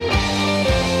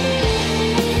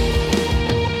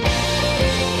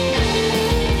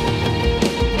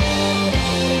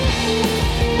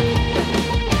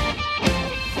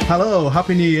Hello,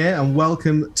 Happy New Year, and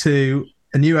welcome to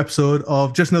a new episode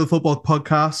of Just Another Football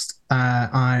Podcast.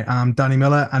 I am Danny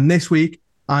Miller, and this week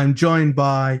I'm joined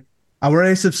by our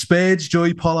ace of spades,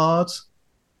 Joey Pollard.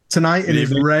 Tonight in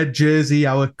his red jersey,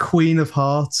 our Queen of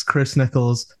Hearts, Chris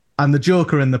Nichols, and the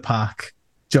Joker in the pack,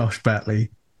 Josh Betley.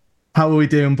 How are we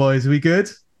doing, boys? Are we good?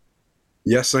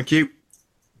 Yes, thank you.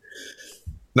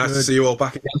 Nice to see you all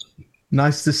back again.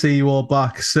 Nice to see you all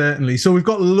back, certainly. So we've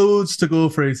got loads to go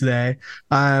through today,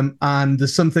 and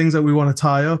there's some things that we want to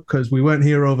tie up because we weren't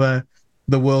here over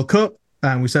the World Cup,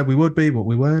 and we said we would be, but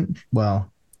we weren't.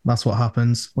 Well, that's what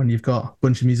happens when you've got a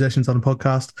bunch of musicians on a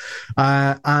podcast.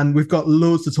 And we've got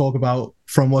loads to talk about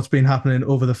from what's been happening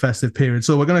over the festive period.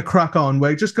 So we're going to crack on.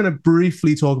 We're just going to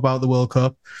briefly talk about the World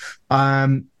Cup.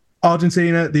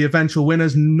 Argentina, the eventual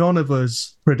winners. None of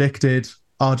us predicted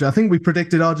I think we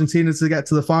predicted Argentina to get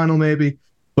to the final, maybe,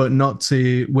 but not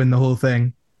to win the whole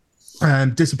thing.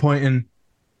 Disappointing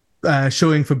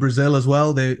showing for Brazil as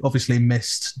well. They obviously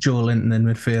missed Joelinton in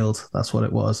midfield. That's what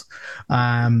it was.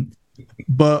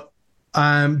 But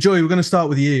Joey, we're going to start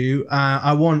with you.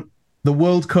 I want the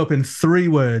World Cup in 3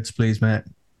 words, please, mate.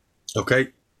 Okay.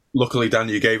 Luckily, Dan,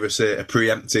 you gave us a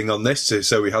preempting on this,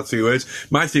 so we had 3 words.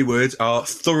 My 3 words are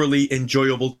thoroughly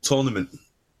enjoyable tournament.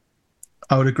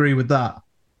 I would agree with that.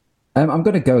 I'm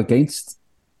going to go against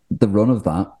the run of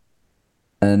that,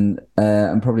 and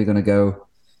I'm probably going to go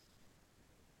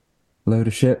load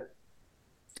of shit.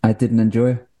 I didn't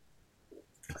enjoy.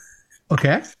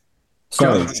 Okay.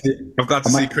 Sorry. I'm glad to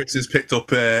see Chris has picked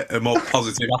up a more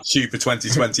positive attitude for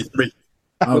 2023.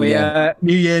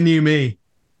 New year, new me.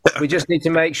 We just need to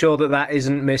make sure that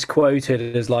isn't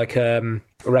misquoted as like a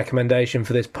recommendation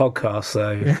for this podcast,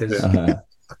 though.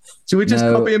 Should we just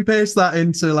copy and paste that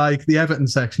into like the Everton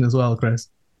section as well, Chris?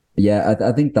 Yeah,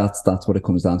 I think that's what it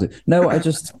comes down to. No, I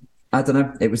don't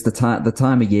know. It was the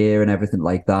time of year and everything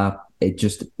like that. It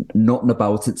just, nothing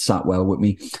about it sat well with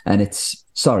me. And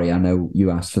sorry, I know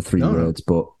you asked for 3 words,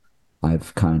 but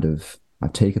I've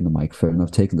taken the microphone,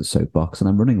 I've taken the soapbox, and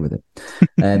I'm running with it.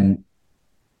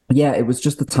 Yeah, it was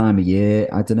just the time of year.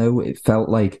 I don't know. It felt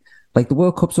like the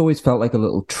World Cup's always felt like a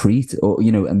little treat, or,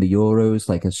 and the Euros,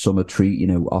 like a summer treat,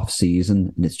 off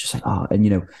season. And it's just like, and,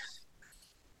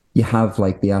 you have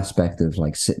like the aspect of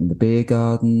like sitting in the beer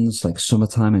gardens, like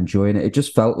summertime, enjoying it. It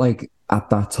just felt like at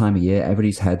that time of year,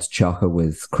 everybody's head's chocker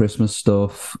with Christmas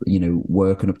stuff,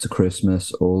 working up to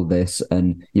Christmas, all this.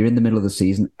 And you're in the middle of the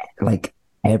season. Like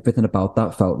everything about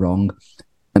that felt wrong.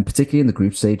 And particularly in the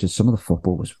group stages, some of the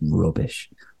football was rubbish.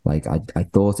 Like I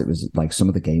thought it was like some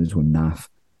of the games were naff.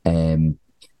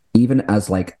 Even as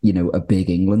like, a big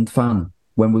England fan,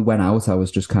 when we went out, I was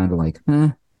just kind of like,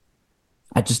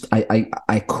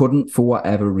 I couldn't, for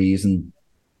whatever reason,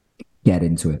 get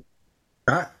into it.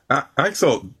 I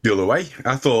thought the other way.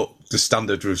 I thought the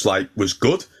standard was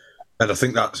good. And I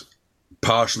think that's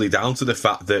partially down to the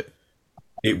fact that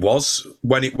it was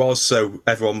when it was, so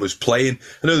everyone was playing.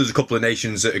 I know there's a couple of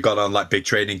nations that had gone on like big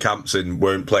training camps and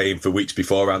weren't playing for weeks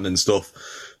beforehand and stuff.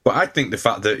 But I think the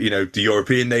fact that, the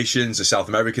European nations, the South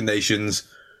American nations,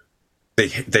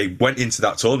 they went into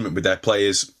that tournament with their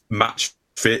players match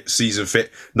fit, season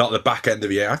fit, not the back end of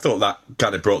the year. I thought that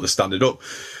kind of brought the standard up.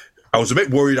 I was a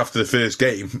bit worried after the first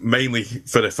game, mainly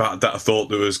for the fact that I thought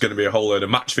there was going to be a whole load of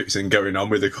match fixing going on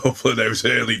with a couple of those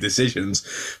early decisions.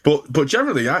 But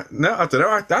generally, I don't know.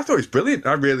 I thought it was brilliant.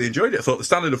 I really enjoyed it. I thought the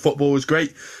standard of football was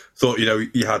great. Thought,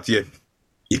 you had your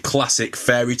classic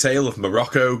fairy tale of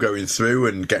Morocco going through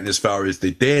and getting as far as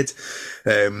they did.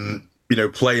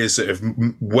 Players that have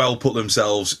well put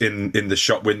themselves in the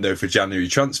shop window for January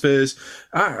transfers.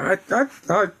 I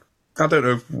don't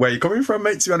know where you're coming from,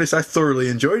 mate. To be honest, I thoroughly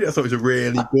enjoyed it. I thought it was a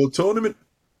really good tournament.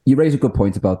 You raise a good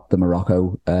point about the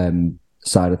Morocco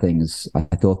side of things. I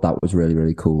thought that was really,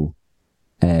 really cool.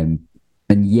 And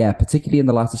yeah, particularly in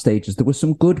the latter stages, there were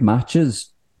some good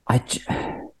matches. I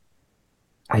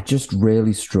just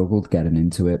really struggled getting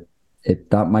into it.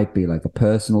 That might be like a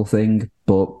personal thing,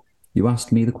 but you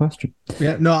asked me the question.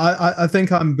 Yeah, no, I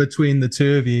think I'm between the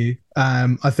two of you.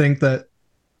 I think that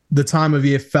the time of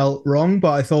year felt wrong,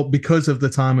 but I thought because of the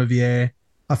time of year,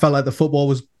 I felt like the football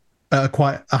was at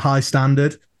quite a high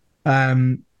standard.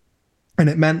 And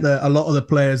it meant that a lot of the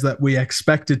players that we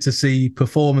expected to see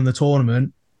perform in the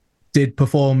tournament did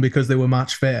perform because they were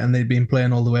match fit and they'd been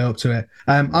playing all the way up to it.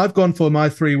 I've gone for my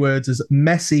 3 words as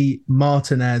Messi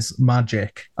Martinez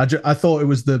magic. I thought it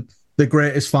was the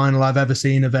greatest final I've ever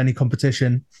seen of any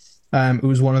competition. It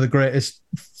was one of the greatest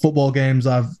football games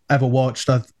I've ever watched.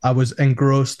 I was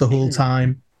engrossed the whole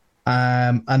time.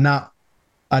 And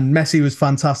Messi was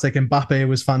fantastic. Mbappe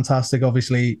was fantastic,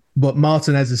 obviously. But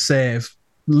Martinez's save,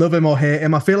 love him or hate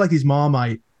him, I feel like he's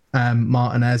Marmite.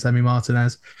 Emi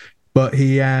Martinez. But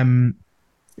he,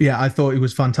 I thought he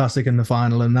was fantastic in the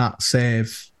final, and that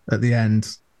save at the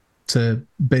end to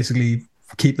basically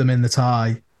keep them in the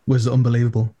tie was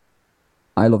unbelievable.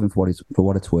 I love him for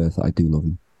what it's worth. I do love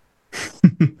him.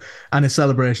 And his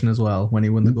celebration as well when he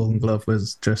won the Golden Glove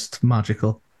was just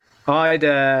magical. I'd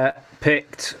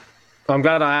picked... I'm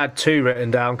glad I had two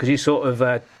written down because you sort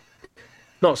of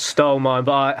not stole mine,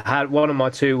 but I had one of my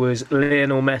two was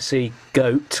Lionel Messi,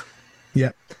 GOAT.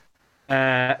 Yeah.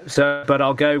 But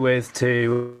I'll go with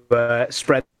to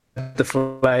spread the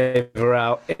flavour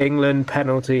out. England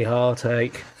penalty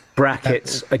heartache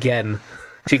brackets again.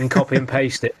 So you can copy and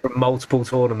paste it from multiple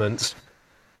tournaments.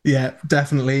 Yeah,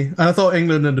 definitely. And I thought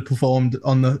England underperformed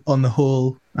on the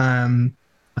whole. I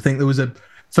think there was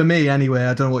for me anyway,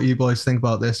 I don't know what you boys think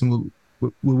about this, and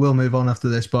we will move on after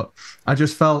this, but I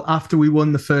just felt after we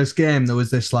won the first game, there was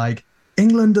this like,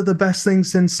 England are the best thing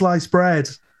since sliced bread.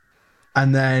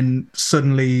 And then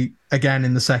suddenly, again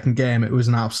in the second game, it was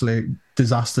an absolute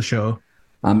disaster show.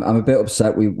 I'm a bit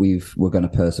upset we're going to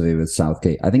persevere with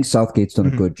Southgate. I think Southgate's done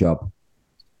a good job,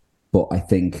 but I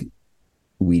think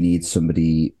we need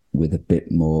somebody with a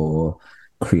bit more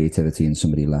creativity and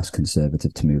somebody less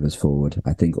conservative to move us forward.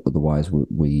 I think otherwise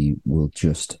we will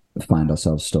just find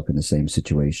ourselves stuck in the same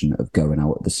situation of going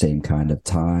out at the same kind of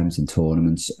times and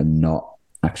tournaments and not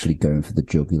actually going for the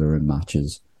jugular in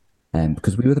matches.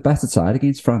 Because we were the better side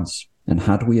against France. And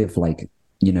had we have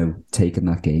taken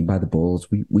that game by the balls,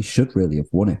 we should really have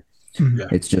won it. Yeah.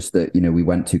 It's just that, we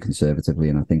went too conservatively,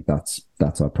 and I think that's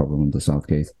our problem under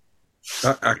Southgate.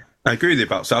 I agree with you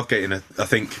about Southgate, and I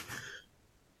think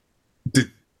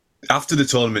after the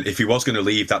tournament, if he was going to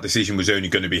leave, that decision was only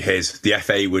going to be his. The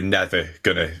FA were never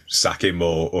going to sack him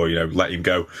or let him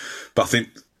go. But I think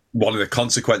one of the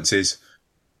consequences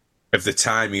of the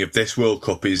timing of this World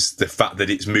Cup is the fact that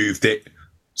it's moved it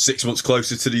 6 months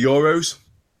closer to the Euros.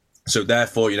 So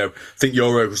therefore, I think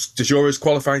does Euros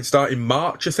qualifying start in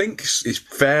March, I think? It's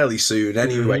fairly soon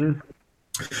anyway. Mm-hmm.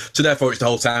 So therefore, it's the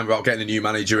whole time about getting a new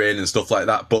manager in and stuff like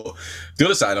that. But the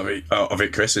other side of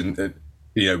it, Chris, and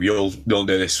you'll know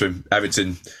this from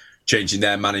Everton changing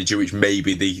their manager, which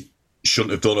maybe they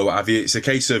shouldn't have done or what have you. It's a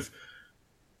case of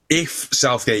if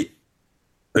Southgate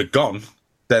had gone,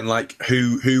 then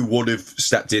who would have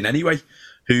stepped in anyway?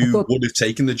 Who would have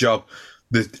taken the job?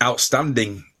 The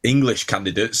outstanding English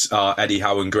candidates are Eddie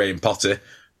Howe and Graham Potter.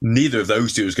 Neither of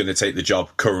those two is going to take the job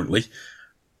currently.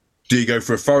 Do you go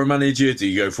for a foreign manager? Do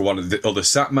you go for one of the other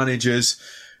SAP managers?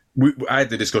 I had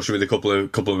the discussion with a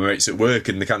couple of mates at work,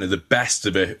 and the best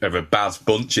of a bad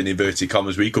bunch in inverted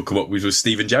commas we could come up with was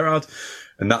Steven Gerrard.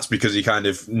 And that's because he kind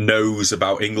of knows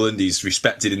about England. He's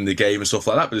respected in the game and stuff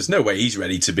like that. But there's no way he's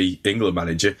ready to be England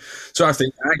manager. So I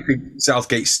think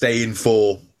Southgate's staying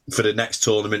for the next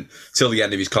tournament till the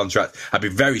end of his contract. I'd be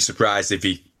very surprised if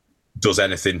he does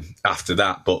anything after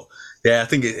that. But yeah, I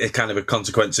think it's kind of a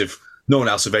consequence of no one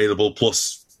else available.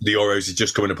 Plus the Euros is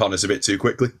just coming upon us a bit too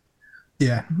quickly.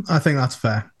 Yeah, I think that's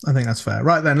fair.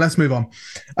 Right then, let's move on.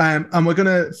 And we're going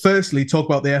to firstly talk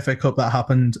about the FA Cup that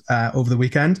happened over the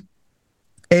weekend.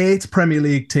 8 Premier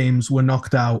League teams were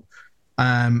knocked out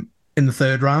in the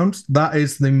third round. That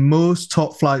is the most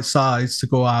top flight sides to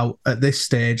go out at this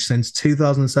stage since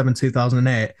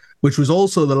 2007-2008, which was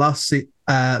also the last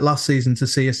season to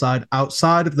see a side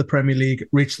outside of the Premier League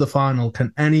reach the final.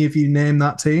 Can any of you name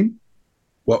that team?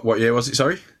 What year was it,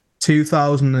 sorry?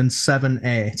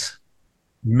 2007-8.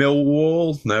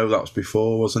 Millwall? No, that was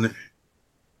before, wasn't it?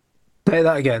 Say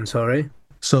that again, sorry.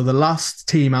 So the last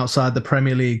team outside the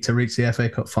Premier League to reach the FA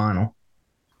Cup final.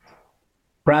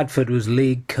 Bradford was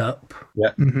League Cup,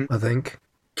 yeah, I think.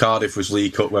 Cardiff was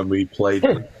League Cup when we played.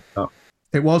 Oh.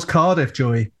 It was Cardiff,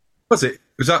 Joey. Was it?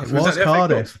 Was that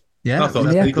Cardiff? Yeah, I thought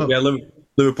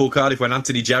Liverpool Cardiff when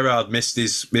Anthony Gerrard missed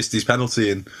his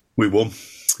penalty and we won.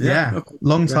 Yeah,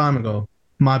 long time ago.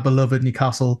 My beloved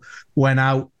Newcastle went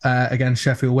out against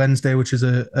Sheffield Wednesday, which is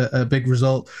a big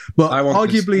result. But I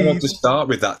want to start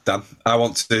with that, Dan. I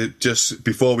want to just,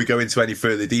 before we go into any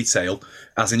further detail,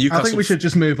 as a Newcastle, I think we should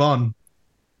just move on.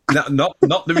 No,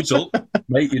 not the result,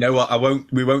 mate. You know what?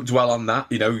 We won't dwell on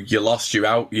that. You lost, you're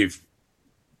out. You've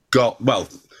got. Well,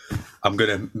 I'm going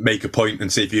to make a point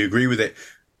and see if you agree with it.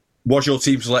 Was your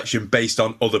team selection based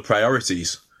on other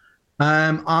priorities?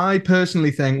 I personally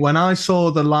think when I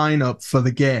saw the lineup for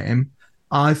the game,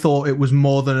 I thought it was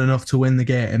more than enough to win the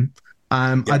game.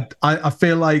 Yeah. I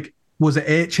feel like, was it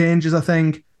 8 changes, I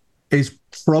think, is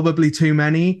probably too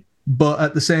many. But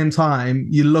at the same time,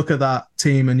 you look at that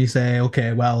team and you say,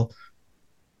 okay, well,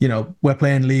 we're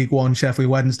playing League One, Sheffield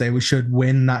Wednesday. We should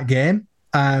win that game.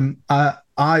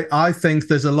 I think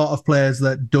there's a lot of players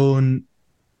that don't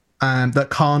that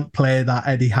can't play that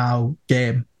Eddie Howe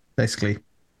game, basically.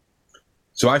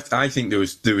 So I think there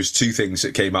was two things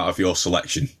that came out of your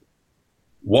selection.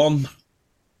 One,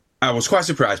 I was quite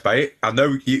surprised by it. I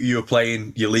know you were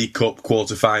playing your League Cup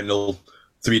quarter-final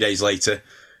 3 days later,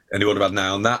 and you would have had an eye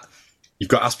on that. You've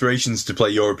got aspirations to play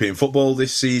European football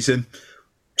this season.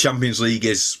 Champions League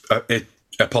is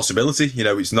a possibility. You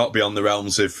know, it's not beyond the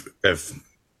realms of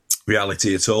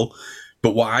reality at all.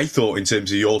 But what I thought in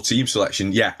terms of your team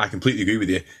selection, yeah, I completely agree with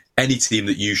you. Any team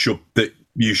that you should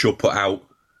put out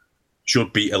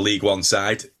should beat a League One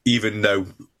side, even though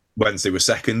Wednesday was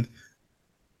second.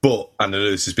 But, and I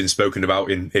know this has been spoken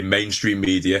about in mainstream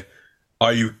media,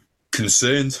 are you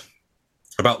concerned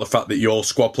about the fact that your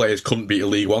squad players couldn't beat a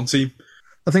League One team?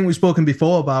 I think we've spoken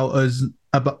before about us,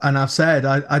 and I've said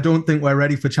I don't think we're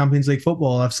ready for Champions League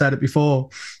football. I've said it before,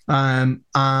 and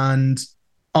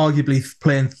arguably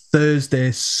playing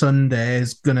Thursday, Sunday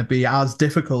is going to be as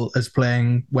difficult as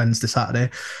playing Wednesday,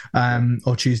 Saturday,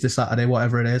 or Tuesday, Saturday,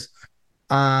 whatever it is,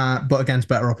 but against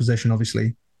better opposition,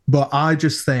 obviously. But I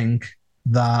just think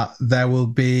that there will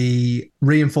be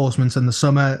reinforcements in the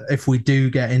summer if we do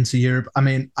get into Europe. I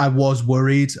mean, I was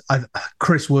worried.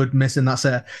 Chris Wood missing that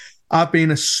set. I've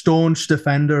been a staunch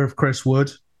defender of Chris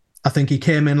Wood. I think he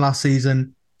came in last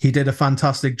season. He did a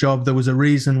fantastic job. There was a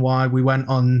reason why we went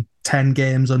on 10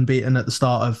 games unbeaten at the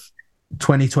start of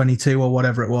 2022 or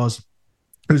whatever it was.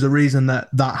 There was a reason that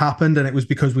happened, and it was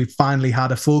because we finally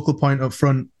had a focal point up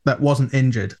front that wasn't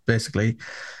injured, basically.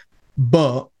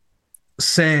 But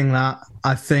saying that,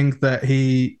 I think that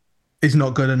he is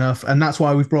not good enough, and that's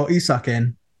why we've brought Isak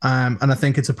in. And I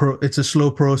think it's a slow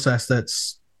process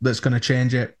that's going to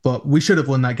change it. But we should have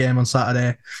won that game on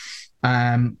Saturday.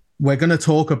 We're going to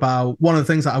talk about, one of the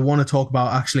things that I want to talk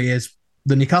about actually is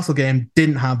the Newcastle game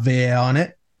didn't have VAR in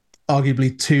it.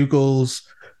 Arguably 2 goals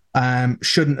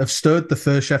shouldn't have stood. The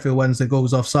first Sheffield Wednesday goal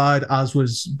was offside, as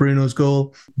was Bruno's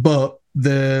goal. But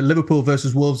the Liverpool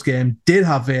versus Wolves game did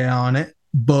have VAR in it,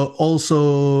 but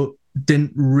also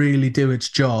didn't really do its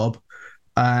job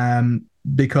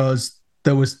because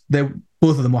both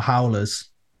of them were howlers.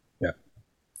 Yeah.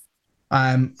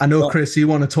 I know, Chris, you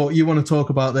want to talk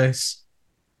about this.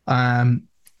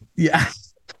 Yeah.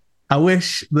 I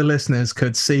wish the listeners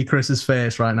could see Chris's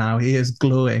face right now. He is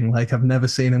glowing like I've never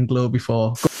seen him glow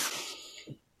before.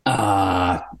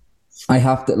 I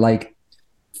have to,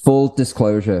 full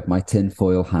disclosure, my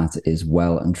tinfoil hat is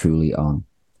well and truly on.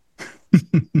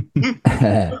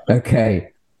 Okay.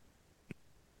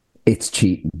 It's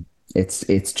cheating.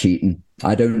 It's cheating.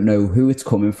 I don't know who it's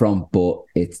coming from, but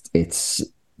it's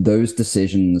those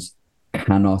decisions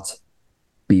cannot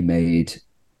be made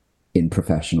in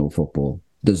professional football.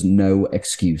 There's no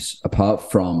excuse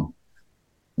apart from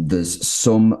there's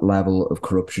some level of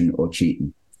corruption or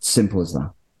cheating. Simple as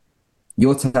that.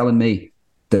 You're telling me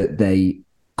that they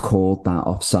called that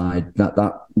offside,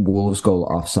 that Wolves goal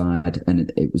offside,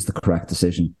 and it was the correct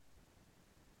decision?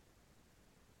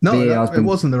 No, it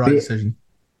wasn't the right decision.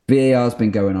 VAR's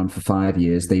been going on for 5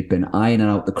 years. They've been ironing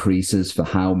out the creases for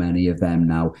how many of them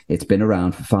now? It's been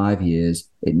around for 5 years.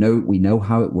 We know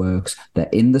how it works. They're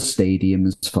in the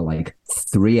stadiums for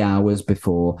 3 hours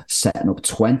before, setting up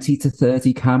 20 to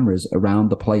 30 cameras around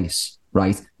the place,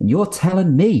 right? And you're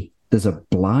telling me there's a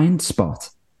blind spot?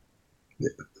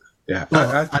 Yeah.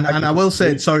 I will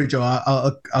say, sorry, Joe,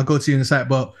 I'll go to you in a sec,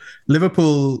 but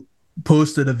Liverpool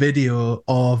posted a video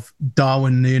of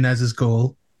Darwin Núñez's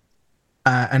goal,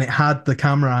 and it had the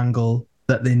camera angle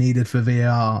that they needed for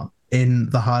VAR in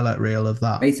the highlight reel of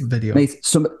that video. Mate,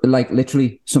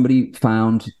 literally, somebody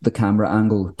found the camera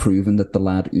angle, proving that the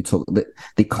lad who took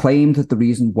they claimed that the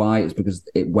reason why is because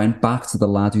it went back to the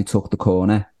lad who took the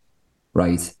corner,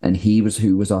 right? And he was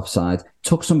who was offside.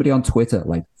 Took somebody on Twitter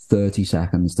 30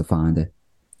 seconds to find it,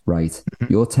 right?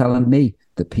 Mm-hmm. You're telling me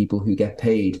that people who get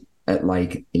paid at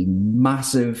a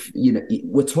massive,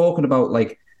 we're talking about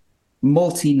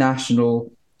multinational,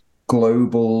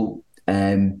 global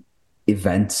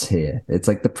events here. It's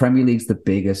the Premier League's the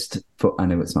biggest. I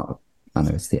know it's not. I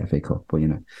know it's the FA Cup, but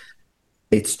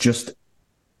it's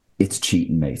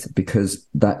cheating, mate. Because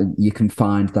that you can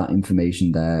find that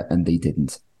information there, and they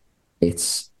didn't.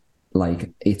 It's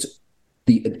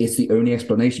the only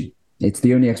explanation. It's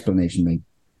the only explanation, mate.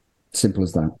 Simple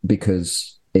as that.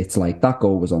 Because it's that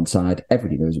goal was onside.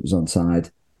 Everybody knows it was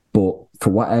onside. But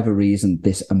for whatever reason,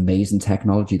 this amazing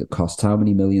technology that costs how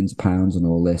many millions of pounds and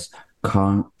all this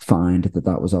can't find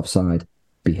that was offside.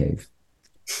 Behave.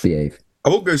 I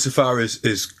won't go so far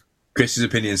as Chris's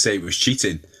opinion say it was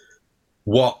cheating.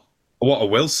 What I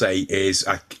will say is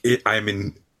I'm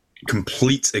in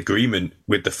complete agreement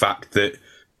with the fact that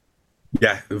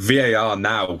Yeah, VAR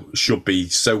now should be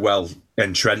so well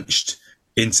entrenched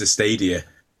into stadia.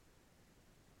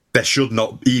 There should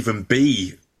not even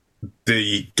be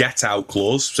the get out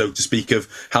clause, so to speak, of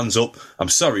hands up. I'm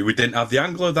sorry, we didn't have the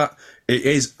angle of that. It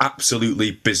is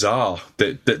absolutely bizarre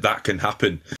that can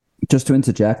happen. Just to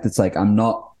interject, it's like, I'm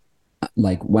not,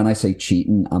 like, when I say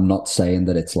cheating, I'm not saying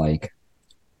that it's like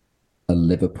a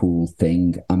Liverpool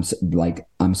thing. I'm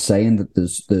saying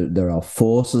that there are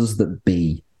forces that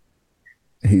be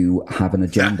who have an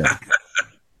agenda.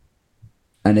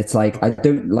 And it's like, I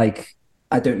don't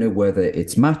know whether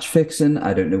it's match fixing.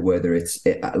 I don't know whether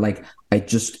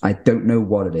I don't know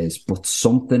what it is, but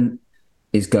something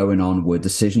is going on where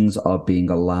decisions are being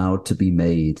allowed to be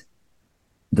made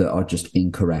that are just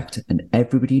incorrect, and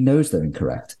everybody knows they're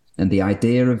incorrect. And the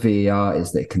idea of VAR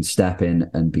is that it can step in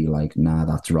and be like, nah,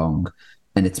 that's wrong.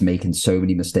 And it's making so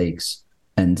many mistakes.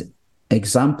 And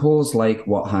examples like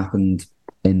what happened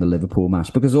in the Liverpool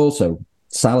match, because also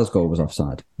Salah's goal was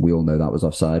offside. We all know that was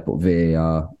offside, but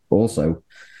VAR also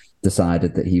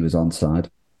decided that he was onside.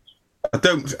 I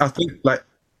think, like,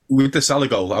 with the Salah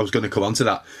goal, I was going to come on to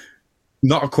that.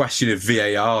 Not a question of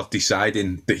VAR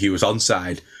deciding that he was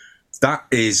onside.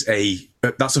 That's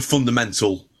a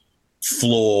fundamental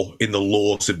flaw in the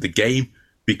laws of the game,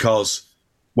 because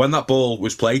when that ball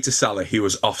was played to Salah, he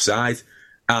was offside.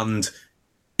 And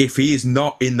if he is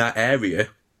not in that area,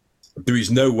 there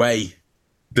is no way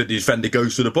that the defender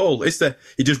goes for the ball, is there?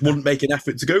 He just wouldn't make an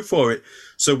effort to go for it.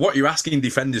 So what you're asking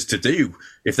defenders to do,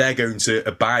 if they're going to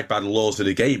abide by the laws of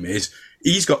the game, is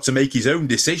he's got to make his own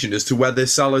decision as to whether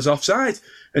Salah's offside.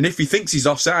 And if he thinks he's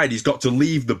offside, he's got to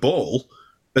leave the ball,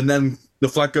 and then the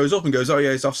flag goes up and goes, oh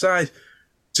yeah, he's offside.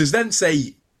 To then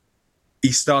say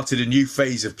he started a new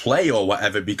phase of play or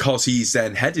whatever because he's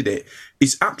then headed it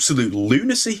is absolute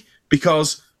lunacy,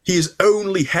 because he has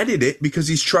only headed it because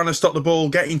he's trying to stop the ball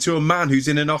getting to a man who's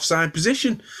in an offside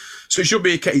position. So it should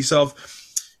be a case of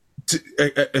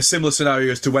a similar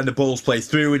scenario as to when the ball's played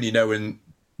through and, and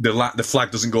the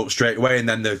flag doesn't go up straight away, and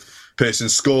then the person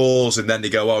scores and then they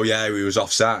go, oh yeah, he was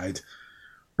offside.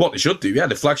 What they should do,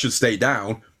 the flag should stay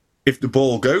down. If the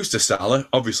ball goes to Salah,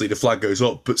 obviously the flag goes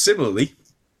up. But similarly,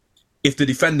 if the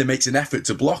defender makes an effort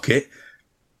to block it,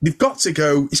 they've got to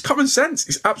go. It's common sense.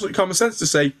 It's absolute common sense to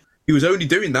say he was only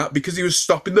doing that because he was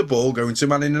stopping the ball going to a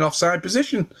man in an offside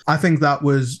position. I think that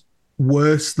was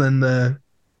worse than the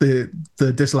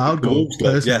disallowed goal.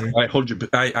 Yeah,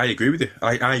 I agree with you.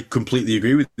 I completely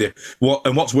agree with you.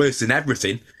 What's worse than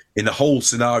everything in the whole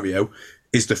scenario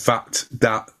is the fact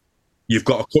that you've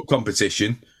got a cup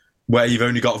competition where you've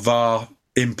only got VAR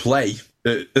in play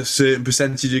at a certain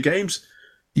percentage of games.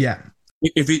 Yeah.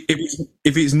 If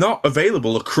it's not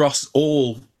available across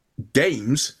all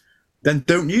games, then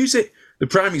don't use it. The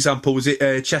prime example was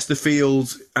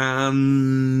Chesterfield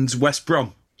and West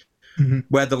Brom,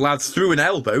 where the lad threw an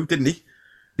elbow, didn't he?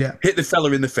 Yeah. Hit the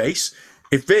fella in the face.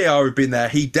 If VAR had been there,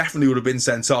 he definitely would have been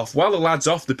sent off. While the lad's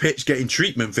off the pitch getting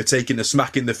treatment for taking a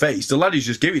smack in the face, the lad who's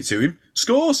just give it to him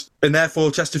scores. And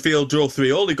therefore, Chesterfield draw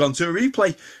 3-3. They've gone to a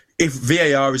replay. If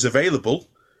VAR is available,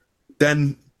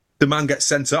 then the man gets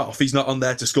sent off. He's not on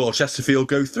there to score. Chesterfield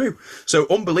go through. So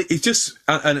unbelievable. It's just,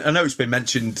 and I know it's been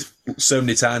mentioned so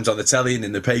many times on the telly and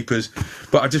in the papers,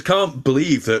 but I just can't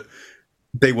believe that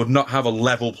they would not have a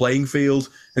level playing field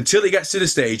until it gets to the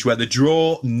stage where the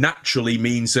draw naturally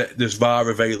means that there's VAR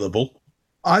available.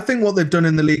 I think what they've done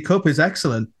in the League Cup is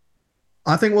excellent.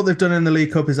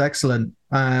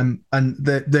 And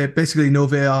they're basically no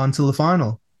VAR until the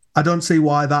final. I don't see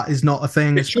why that is not a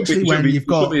thing, especially when you've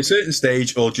got... It should be a certain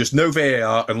stage, or just no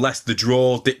VAR unless the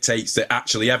draw dictates that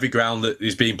actually every ground that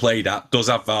is being played at does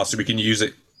have VAR so we can use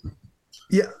it.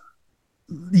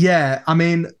 Yeah. I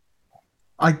mean,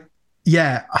 I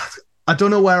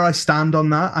don't know where I stand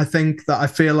on that. I think that I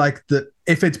feel like that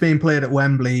if it's being played at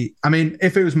Wembley, I mean,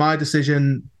 if it was my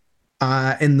decision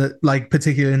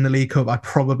particularly in the League Cup, I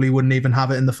probably wouldn't even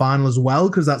have it in the final as well,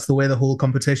 because that's the way the whole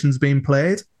competition's being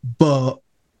played. But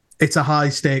it's a high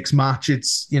stakes match.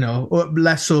 It's,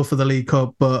 less so for the League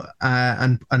Cup, but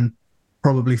and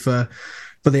probably for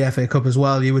the FA Cup as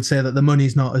well. You would say that the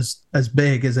money's not as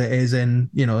big as it is in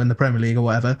the Premier League or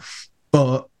whatever.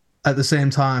 But at the same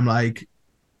time, like,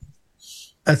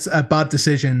 a bad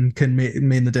decision can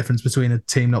mean the difference between a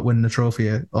team not winning the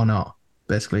trophy or not,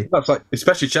 basically. That's like,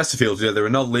 especially Chesterfield, they're a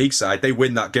non-league side. They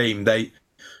win that game.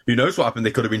 Who knows what happened?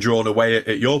 They could have been drawn away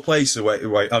at your place. Oh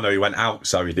no, he went out.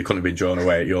 Sorry, they couldn't have been drawn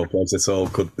away at your place at all,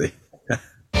 could they?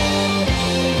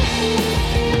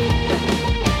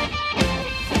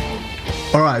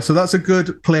 All right, so that's a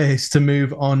good place to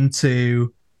move on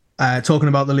to talking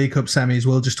about the League Cup semis.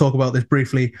 We'll just talk about this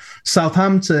briefly.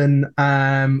 Southampton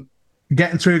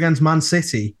getting through against Man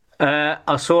City.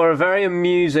 I saw a very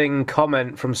amusing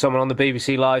comment from someone on the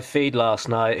BBC Live feed last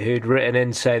night who'd written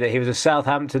in to say that he was a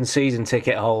Southampton season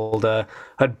ticket holder,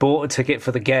 had bought a ticket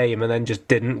for the game and then just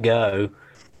didn't go.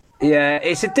 Yeah,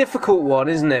 it's a difficult one,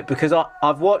 isn't it? Because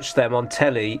I've watched them on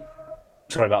telly.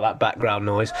 Sorry about that background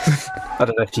noise. I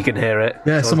don't know if you can hear it.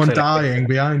 Yeah, someone dying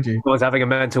behind you. I was having a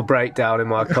mental breakdown in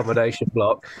my accommodation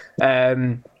block.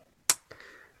 I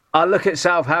look at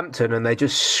Southampton and they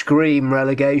just scream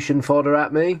relegation fodder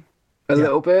at me a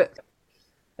little bit.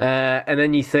 And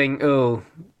then you think, oh,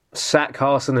 sack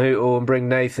Hasenhüttl and bring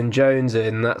Nathan Jones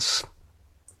in. Is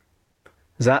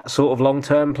that sort of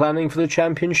long-term planning for the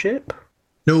Championship?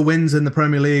 No wins in the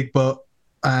Premier League, but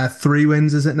 3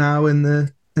 wins is it now in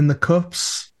the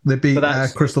Cups? They beat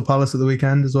Crystal Palace at the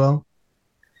weekend as well.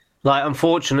 Like,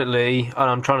 unfortunately, and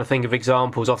I'm trying to think of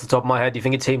examples off the top of my head, you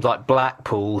think of teams like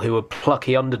Blackpool, who are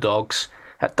plucky underdogs,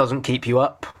 that doesn't keep you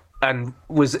up. And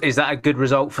is that a good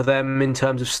result for them in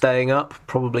terms of staying up?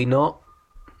 Probably not.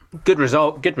 Good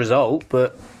result,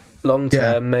 but long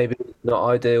term, maybe not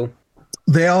ideal.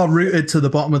 They are rooted to the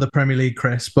bottom of the Premier League,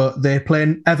 Chris, but they're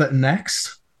playing Everton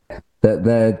next.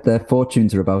 Their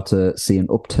fortunes are about to see an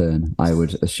upturn, I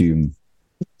would assume.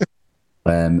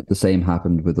 The same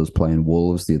happened with us playing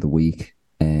Wolves the other week.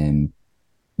 I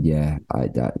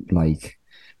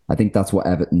think that's what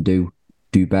Everton do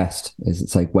best. Is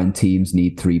it's like when teams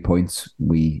need 3 points,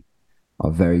 we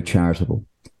are very charitable,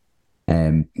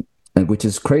 and which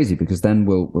is crazy because then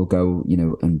we'll go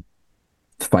and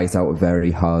fight out a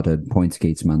very hard point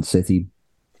against Man City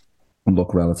and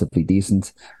look relatively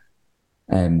decent.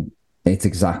 It's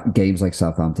games like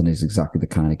Southampton is exactly the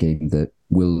kind of game that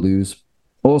we'll lose.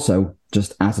 Also,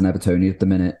 just as an Evertonian at the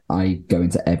minute, I go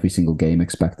into every single game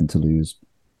expecting to lose.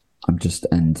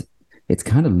 And it's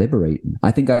kind of liberating.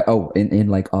 I think in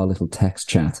like our little text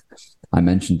chat, I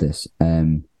mentioned this.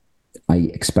 I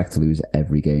expect to lose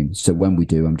every game. So when we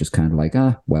do, I'm just kind of like,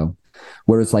 well.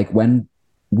 Whereas like when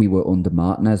we were under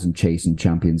Martinez and chasing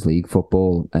Champions League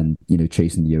football and,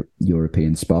 chasing the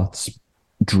European spots,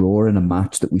 drawing a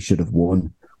match that we should have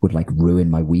won would like ruin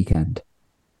my weekend.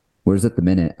 Whereas at the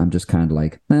minute, I'm just kind of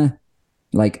like,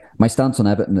 Like, my stance on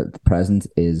Everton at the present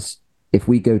is if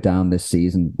we go down this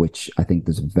season, which I think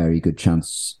there's a very good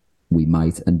chance we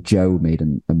might, and Joe made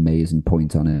an amazing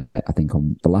point on it, I think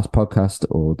on the last podcast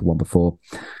or the one before,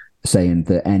 saying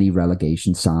that any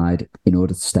relegation side, in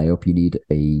order to stay up, you need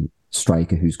a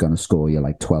striker who's going to score you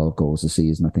like 12 goals a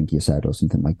season, I think you said, or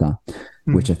something like that,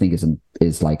 which I think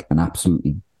is like an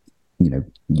absolutely,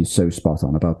 you're so spot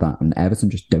on about that. And Everton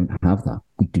just don't have that.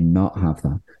 We do not have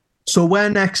that. So where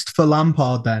next for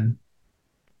Lampard then?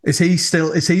 Is he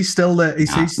still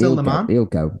the man? He'll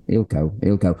go.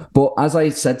 But as I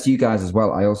said to you guys as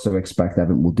well, I also expect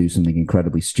Everton will do something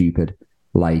incredibly stupid,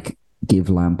 like give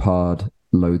Lampard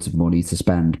loads of money to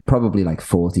spend, probably like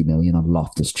 40 million on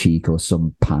Loftus-Cheek or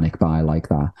some panic buy like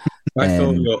that.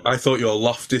 I thought your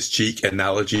Loftus-Cheek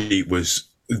analogy was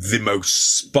the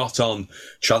most spot-on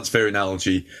transfer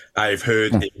analogy I've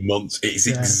heard in months. It's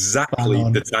exactly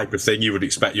the type of thing you would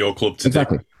expect your club to do.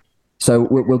 So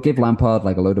we'll give Lampard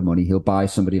like a load of money. He'll buy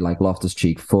somebody like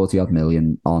Loftus-Cheek 40-odd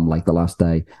million on like the last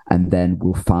day, and then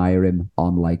we'll fire him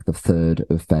on like the 3rd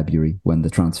of February when the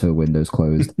transfer window's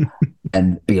closed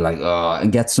and be like,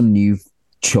 and get some new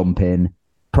chump in,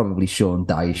 probably Sean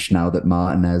Dyche now that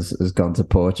Martinez has gone to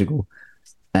Portugal.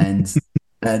 And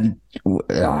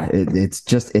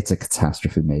it's a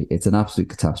catastrophe, mate. It's an absolute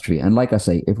catastrophe. And like I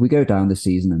say, if we go down this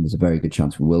season, and there's a very good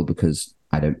chance we will, because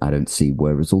I don't see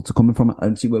where results are coming from. I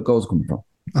don't see where goals are coming from.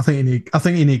 I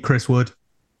think you need Chris Wood.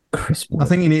 Chris Wood. I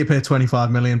think you need to pay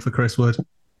 25 million for Chris Wood.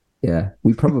 Yeah,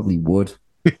 we probably would.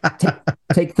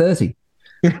 Take 30.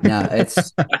 No,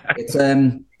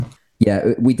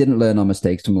 we didn't learn our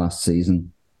mistakes from last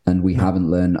season. And we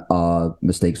haven't learned our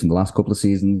mistakes from the last couple of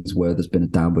seasons where there's been a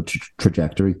downward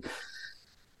trajectory.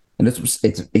 And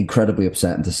it's incredibly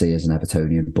upsetting to see as an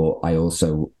Evertonian, but I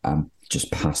also am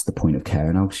just past the point of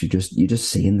care now because you're just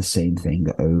seeing the same thing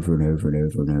over and over and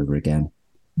over and over again.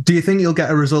 Do you think you'll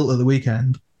get a result at the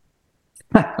weekend?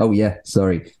 Oh, yeah.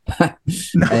 Sorry.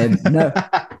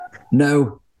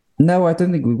 No, I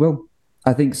don't think we will.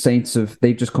 I think Saints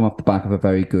they've just come off the back of a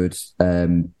very good,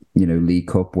 League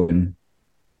Cup win.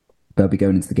 They'll be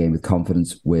going into the game with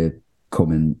confidence. We're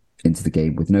coming into the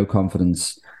game with no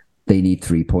confidence. They need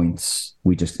 3 points.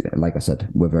 We just, like I said,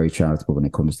 we're very charitable when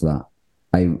it comes to that.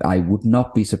 I would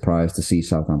not be surprised to see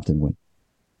Southampton win.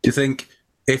 Do you think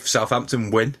if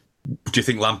Southampton win, do you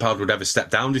think Lampard would ever step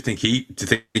down? Do you think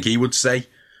he would say,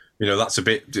 that's a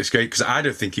bit scary? Because I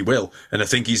don't think he will. And I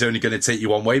think he's only going to take you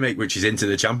one way, mate, which is into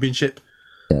the Championship.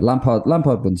 Yeah, Lampard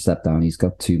wouldn't step down. He's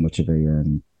got too much of a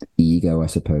ego, I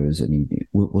suppose, and he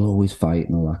will always fight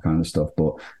and all that kind of stuff.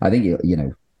 But I think, you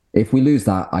know, if we lose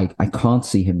that, I can't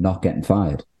see him not getting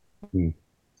fired. Mm.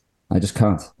 I just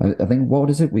can't. I think, what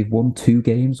is it? We've won 2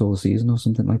 games all season or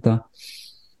something like that.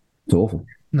 It's awful.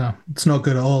 No, it's not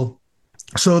good at all.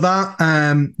 So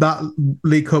that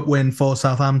League Cup win for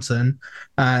Southampton,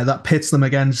 that pits them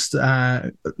against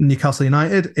Newcastle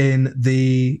United in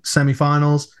the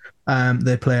semi-finals.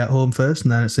 They play at home first,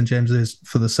 and then at St James's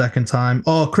for the second time.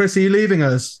 Oh, Chris, are you leaving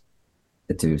us?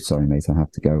 I do. Sorry, mate. I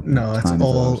have to go. No, it's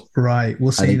all right.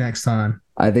 We'll see you next time.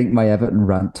 I think my Everton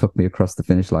rant took me across the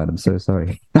finish line. I'm so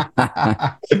sorry.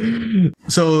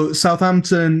 So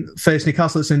Southampton face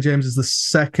Newcastle at St James's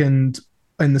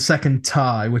in the second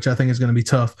tie, which I think is going to be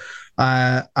tough.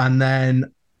 And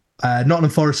then Nottingham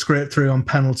Forest scrape through on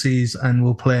penalties and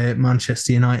will play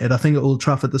Manchester United, I think, at Old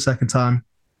Trafford the second time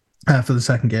for the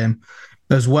second game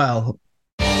as well.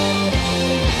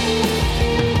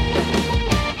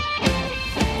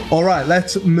 All right,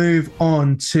 let's move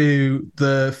on to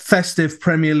the festive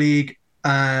Premier League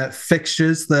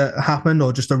fixtures that happened,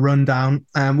 or just a rundown.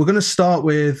 We're going to start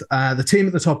with the team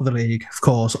at the top of the league, of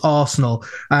course, Arsenal.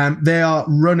 They are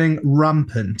running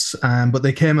rampant, but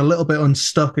they came a little bit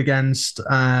unstuck against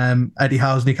Eddie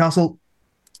Howe's Newcastle.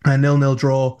 A 0-0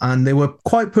 draw, and they were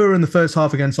quite poor in the first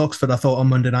half against Oxford, I thought, on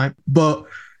Monday night. But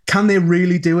can they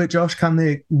really do it, Josh? Can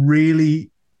they really?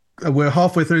 We're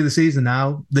halfway through the season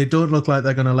now. They don't look like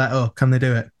they're going to let up. Can they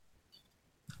do it?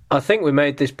 I think we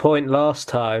made this point last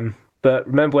time, but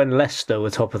remember when Leicester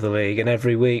were top of the league, and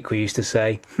every week we used to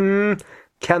say,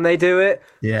 can they do it?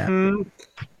 Yeah.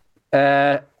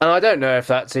 And I don't know if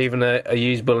that's even a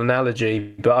usable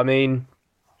analogy, but I mean,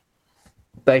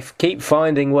 they keep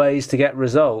finding ways to get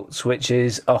results, which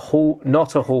is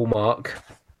not a hallmark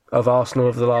of Arsenal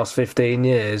of the last 15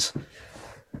 years.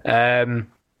 I'd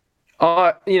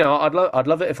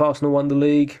love it if Arsenal won the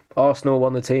league. Arsenal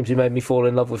won the teams who made me fall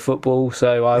in love with football,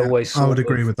 so I would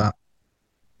agree with that.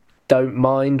 Don't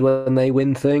mind when they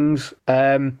win things.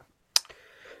 I'd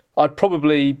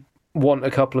probably want a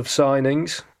couple of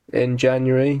signings in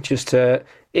January, just to,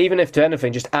 even if to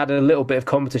anything, just add a little bit of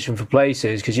competition for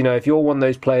places. Because, you know, if you're one of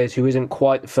those players who isn't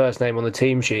quite the first name on the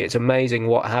team sheet, it's amazing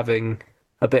what having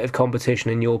a bit of competition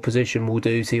in your position will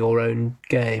do to your own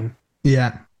game.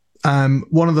 Yeah.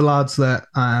 One of the lads that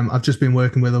I've just been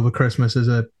working with over Christmas is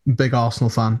a big Arsenal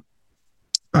fan.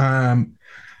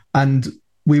 And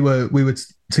we were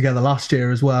together last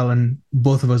year as well, and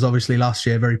both of us obviously last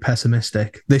year very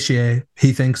pessimistic. This year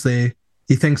he thinks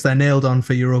they're nailed on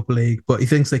for Europa League, but he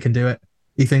thinks they can do it.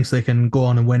 He thinks they can go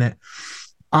on and win it.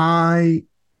 I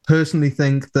personally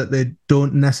think that they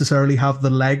don't necessarily have the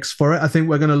legs for it. I think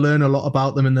we're going to learn a lot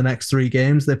about them in the next 3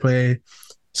 games. They play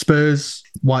Spurs,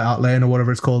 White Hart Lane, or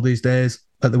whatever it's called these days,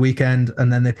 at the weekend,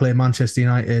 and then they play Manchester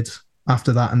United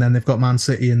after that, and then they've got Man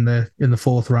City in the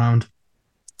 4th round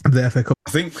of the FA Cup.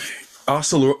 I think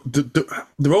Arsenal,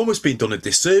 they're almost being done a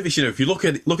disservice. You know, if you look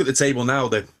at the table now,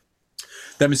 them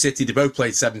and City, they both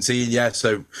played 17,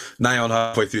 so nigh on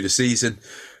halfway through the season,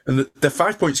 and they're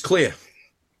 5 points clear.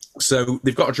 So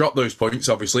they've got to drop those points,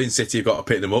 obviously, and City have got to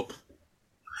pick them up.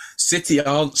 City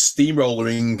aren't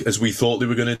steamrolling as we thought they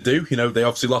were going to do. You know, they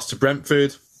obviously lost to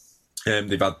Brentford. Then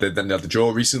they had the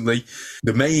draw recently.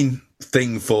 The main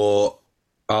thing for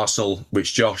Arsenal,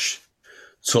 which Josh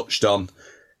touched on,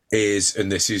 is,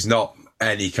 and this is not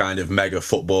any kind of mega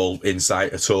football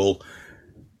insight at all,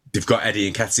 they've got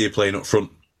Eddie Nketiah playing up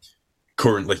front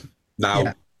currently. Now,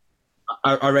 yeah.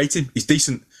 I rate him. He's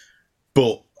decent.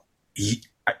 But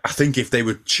I think if they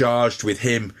were charged with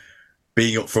him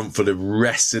being up front for the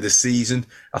rest of the season,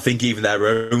 I think even their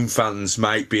own fans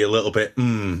might be a little bit,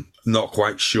 not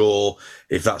quite sure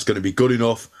if that's going to be good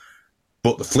enough.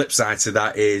 But the flip side to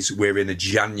that is we're in a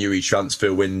January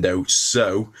transfer window.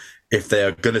 So if they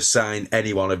are going to sign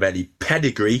anyone of any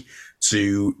pedigree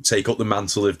to take up the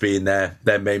mantle of being their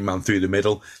main man through the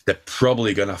middle, they're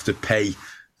probably going to have to pay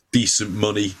decent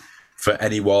money for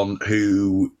anyone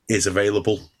who is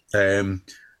available.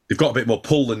 They've got a bit more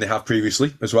pull than they have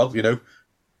previously as well. You know,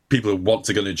 people who want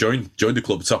to join the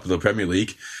club top of the Premier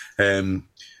League.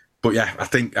 But yeah, I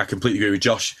think I completely agree with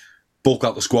Josh. Bulk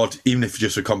out the squad, even if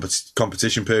just for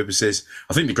competition purposes.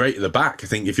 I think they're great at the back. I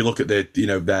think if you look at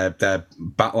their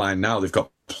back line now, they've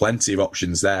got plenty of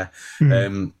options there.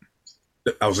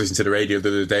 I was listening to the radio the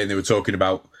other day, and they were talking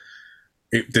about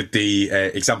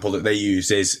the example that they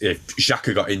use is if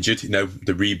Xhaka got injured,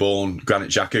 the reborn Granit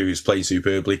Xhaka, who's playing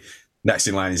superbly. Next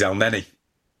in line is El Neni.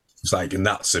 It's like, and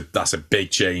that's a big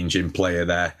change in player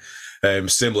there.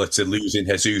 Similar to losing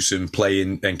Jesus and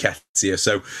playing Nketiah.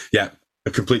 So yeah, I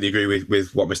completely agree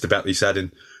with what Mr. Betley said.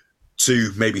 And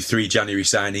 2, maybe 3 January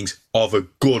signings of a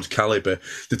good calibre.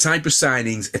 The type of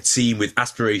signings a team with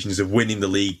aspirations of winning the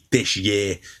league this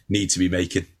year need to be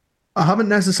making. I haven't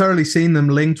necessarily seen them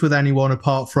linked with anyone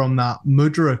apart from that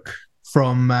Mudryk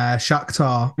from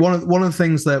Shakhtar. One of the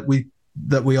things that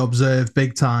we observed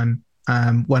big time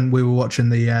when we were watching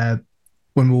the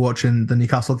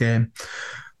Newcastle game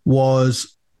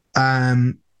was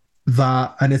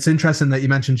that, and it's interesting that you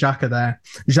mentioned Xhaka there.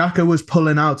 Xhaka was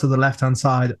pulling out to the left-hand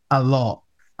side a lot.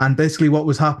 And basically what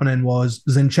was happening was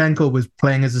Zinchenko was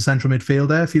playing as a central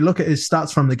midfielder. If you look at his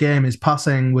stats from the game, his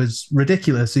passing was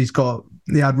ridiculous. He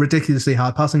had ridiculously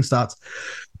high passing stats.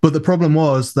 But the problem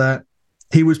was that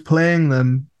he was playing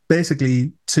them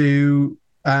basically to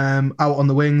out on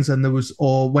the wings,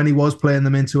 or when he was playing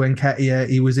them into Nketiah,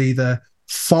 he was either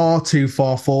far too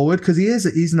far forward, because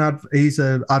he's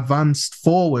an advanced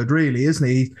forward, really, isn't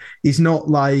he? He's not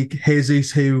like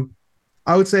Jesus, who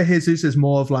I would say Jesus is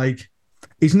more of like,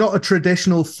 he's not a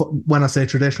traditional, when I say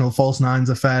traditional, false nine's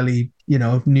a fairly,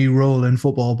 new role in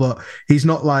football, but he's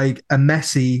not like a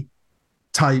Messi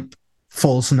type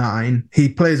false nine. He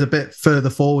plays a bit further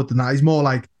forward than that. He's more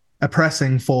like a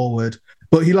pressing forward,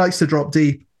 but he likes to drop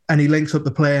deep and he links up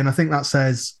the play. And I think that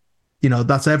says,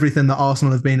 that's everything that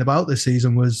Arsenal have been about this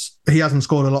season. Was he hasn't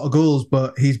scored a lot of goals,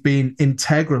 but he's been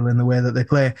integral in the way that they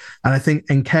play. And I think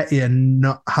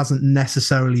Nketiah hasn't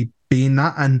necessarily been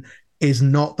that, and is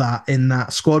not that in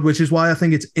that squad, which is why I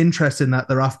think it's interesting that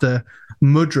they're after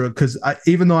Mudryk, because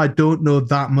even though I don't know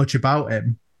that much about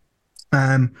him,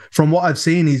 from what I've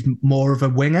seen, he's more of a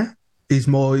winger. He's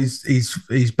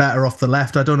better off the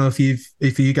left. I don't know if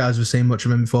you guys have seen much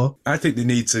of him before. I think they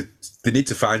need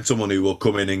to find someone who will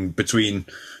come in between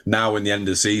now and the end of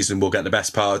the season, will get the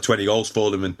best part of 20 goals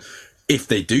for them, and if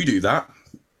they do that,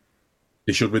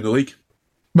 they should win the league.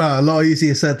 Well, a lot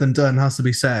easier said than done, has to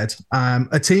be said.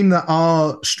 A team that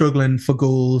are struggling for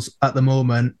goals at the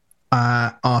moment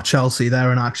are Chelsea.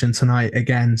 They're in action tonight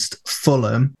against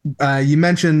Fulham. You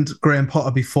mentioned Graham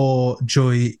Potter before,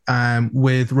 Joey,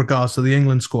 with regards to the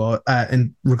England squad,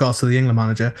 in regards to the England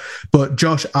manager. But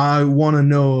Josh, I want to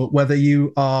know whether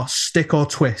you are stick or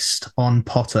twist on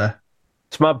Potter.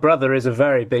 So my brother is a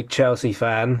very big Chelsea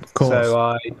fan, so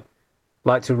I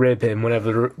like to rib him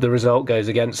whenever the result goes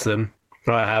against them.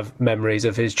 I have memories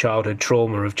of his childhood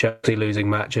trauma of Chelsea losing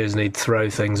matches, and he'd throw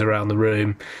things around the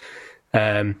room.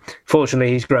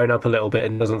 Fortunately, he's grown up a little bit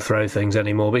and doesn't throw things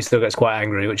anymore, but he still gets quite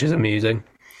angry, which is amusing.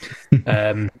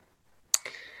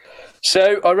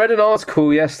 So I read an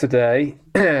article yesterday,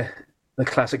 the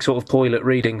classic sort of toilet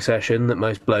reading session that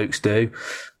most blokes do,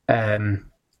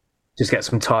 just get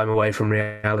some time away from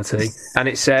reality. And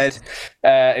it said,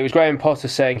 it was Graham Potter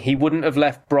saying he wouldn't have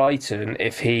left Brighton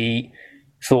if he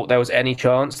thought there was any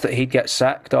chance that he'd get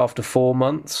sacked after 4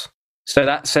 months. So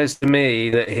that says to me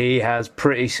that he has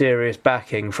pretty serious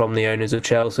backing from the owners of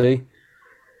Chelsea.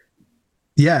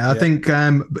 Yeah, I think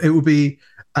it would be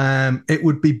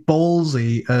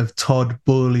ballsy of Todd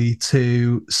Boehly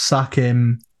to sack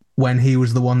him when he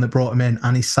was the one that brought him in,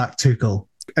 and he sacked Tuchel.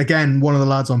 Again, one of the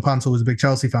lads on Pantel was a big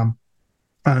Chelsea fan,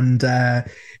 and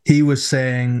he was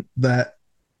saying that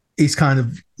he's kind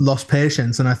of lost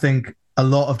patience, and I think a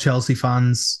lot of Chelsea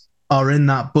fans are in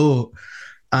that boat.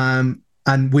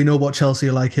 And we know what Chelsea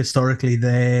are like historically.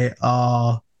 They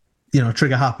are,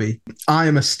 trigger happy. I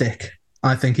am a stick.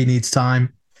 I think he needs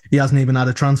time. He hasn't even had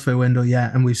a transfer window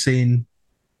yet. And we've seen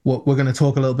what we're going to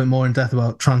talk a little bit more in depth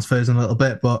about transfers in a little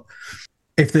bit. But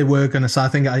if they were going to, I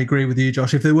think I agree with you,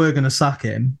 Josh. If they were going to sack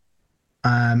him,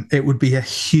 it would be a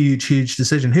huge, huge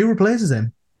decision. Who replaces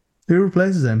him?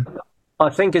 I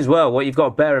think as well, what you've got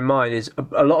to bear in mind is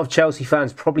a lot of Chelsea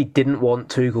fans probably didn't want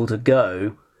Tuchel to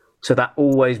go. So that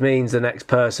always means the next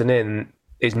person in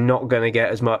is not going to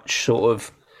get as much sort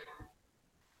of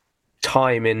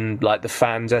time in like the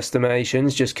fans'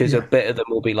 estimations, just because a bit of them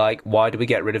will be like, why do we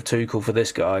get rid of Tuchel for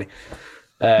this guy?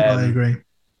 I agree.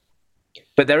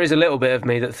 But there is a little bit of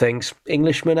me that thinks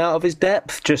Englishman out of his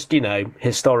depth. Just,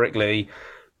 historically,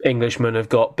 Englishmen have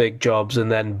got big jobs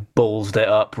and then ballsed it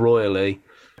up royally.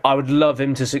 I would love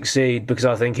him to succeed because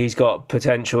I think he's got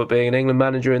potential at being an England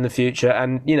manager in the future.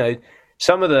 And,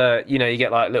 some of the, you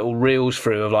get like little reels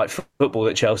through of like football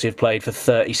that Chelsea have played for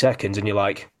 30 seconds and you're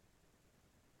like,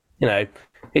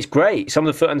 it's great. Some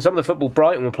of the football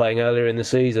Brighton were playing earlier in the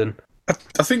season.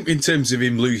 I think in terms of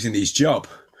him losing his job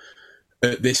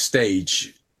at this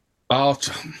stage,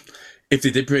 if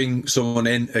they did bring someone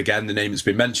in, again, the name that's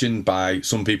been mentioned by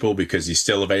some people because he's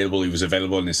still available, he was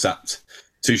available and he's sacked.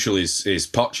 Tuchel is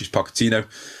Pochettino.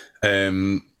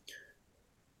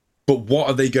 But what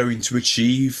are they going to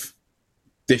achieve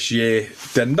this year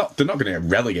they're not going to get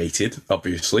relegated.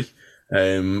 Obviously,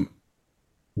 they're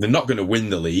not going to win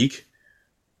the league.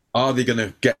 Are they going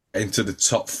to get into the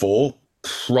top 4?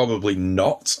 Probably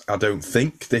not. I don't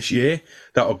think this year.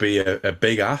 That would be a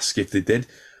big ask if they did.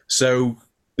 So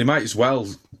they might as well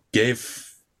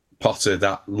give Potter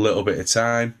that little bit of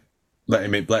time. Let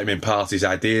him impart his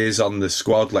ideas on the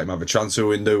squad. Let him have a transfer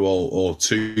window or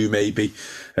 2 maybe.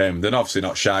 They're obviously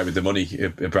not shy with the money.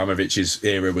 Abramovich's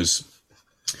era was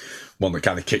one that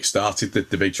kind of kick-started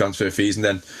the big transfer fees, and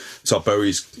then Todd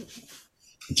Bowley's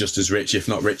just as rich, if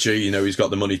not richer. He's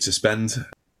got the money to spend.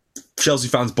 Chelsea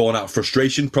fans born out of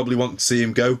frustration probably want to see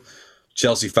him go.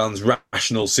 Chelsea fans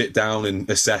rational sit down and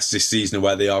assess this season and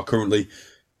where they are currently.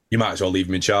 You might as well leave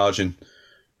him in charge, and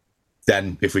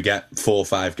then if we get 4 or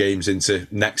 5 games into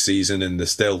next season and they're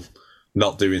still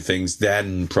not doing things,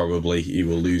 then probably he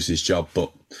will lose his job.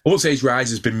 But I won't say his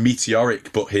rise has been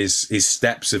meteoric, but his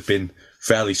steps have been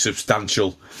fairly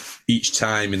substantial each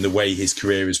time in the way his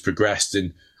career has progressed.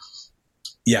 And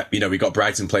yeah, we got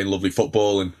Brighton playing lovely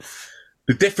football, and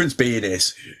the difference being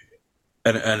is,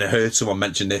 and I heard someone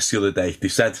mention this the other day, they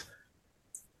said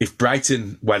if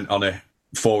Brighton went on a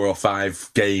 4 or 5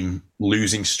 game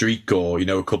losing streak or,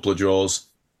 a couple of draws,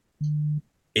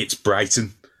 it's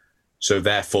Brighton. So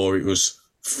therefore it was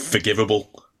forgivable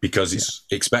because it's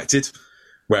expected.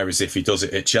 Whereas if he does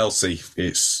it at Chelsea,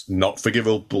 it's not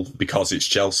forgivable because it's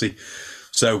Chelsea.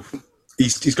 So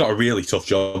he's got a really tough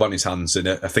job on his hands, and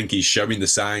I think he's showing the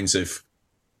signs of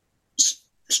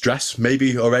stress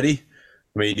maybe already.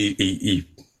 I mean, he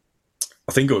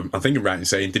I think I'm right in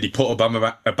saying, did he put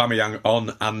Aubameyang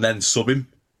on and then sub him?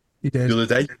 He did the other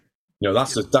day.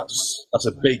 That's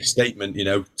a big statement.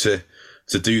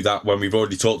 To do that when we've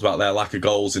already talked about their lack of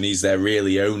goals, and he's their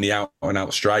really only out and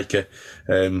out striker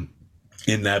in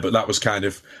there. But that was kind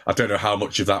of, I don't know how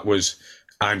much of that was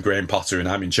I'm Graham Potter and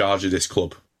I'm in charge of this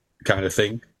club kind of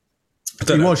thing.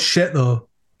 He was shit though.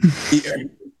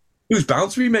 He was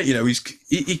bound to be, mate.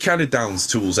 He kind of downs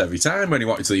tools every time. When he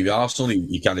wanted to leave Arsenal,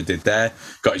 he kind of did there.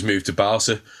 Got his move to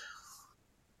Barca.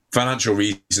 Financial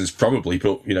reasons, probably,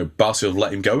 but, Barca will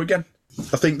let him go again.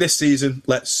 I think this season,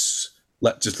 let's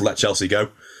just let Chelsea go.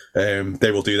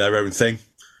 They will do their own thing.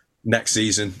 Next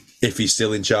season, if he's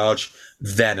still in charge,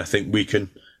 then I think we can,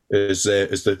 as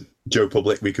the Joe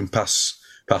Public, we can pass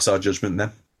our judgment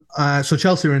then. So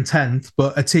Chelsea are in 10th,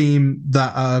 but a team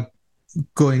that are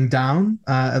going down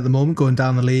at the moment, going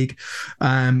down the league.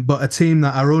 But a team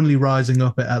that are only rising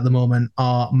up at the moment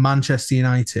are Manchester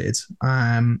United.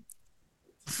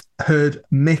 Heard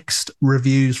mixed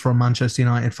reviews from Manchester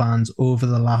United fans over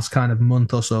the last kind of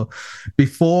month or so.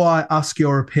 Before I ask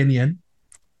your opinion,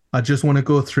 I just want to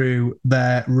go through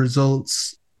their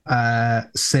results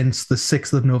since the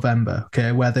 6th of November,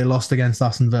 okay, where they lost against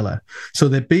Aston Villa. So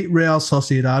they beat Real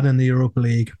Sociedad in the Europa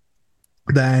League,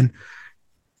 then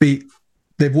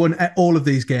they've won all of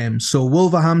these games. So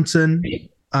Wolverhampton,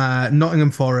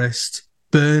 Nottingham Forest,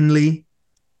 Burnley,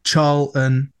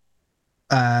 Charlton,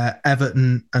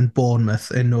 Everton and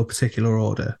Bournemouth in no particular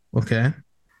order, okay?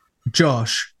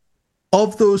 Josh,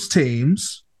 of those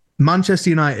teams, Manchester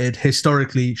United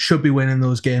historically should be winning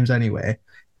those games anyway.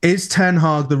 Is Ten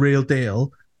Hag the real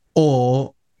deal,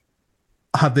 or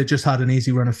have they just had an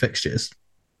easy run of fixtures?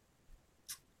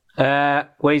 Well,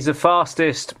 he's the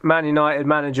fastest Man United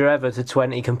manager ever to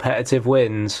 20 competitive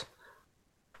wins.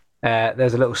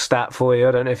 There's a little stat for you.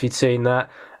 I don't know if you'd seen that.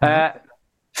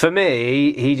 For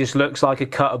me, he just looks like a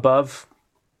cut above.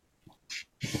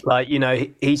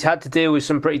 He's had to deal with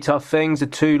some pretty tough things. The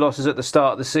 2 losses at the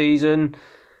start of the season.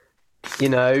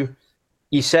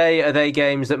 You say, are they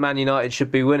games that Man United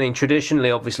should be winning?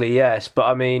 Traditionally, obviously, yes. But,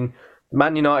 I mean,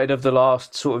 Man United of the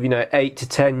last sort of, 8 to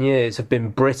 10 years have been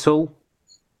brittle.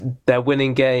 They're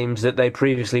winning games that they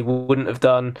previously wouldn't have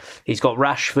done. He's got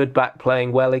Rashford back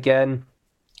playing well again.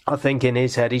 I think in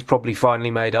his head, he's probably finally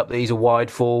made up that he's a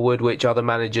wide forward, which other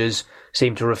managers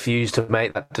seem to refuse to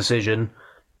make that decision.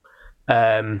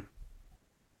 So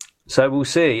we'll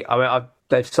see. I mean,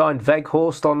 they've signed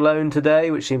Weghorst on loan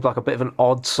today, which seems like a bit of an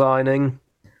odd signing.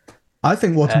 I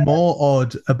think what's more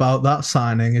odd about that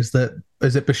signing is it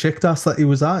Besiktas that he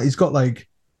was at? He's got like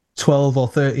 12 or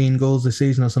 13 goals this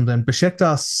season or something.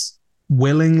 Besiktas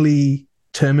willingly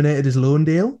terminated his loan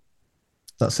deal.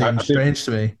 That seems strange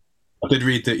to me. I did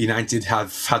read that United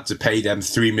have had to pay them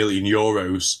 €3 million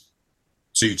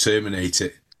to terminate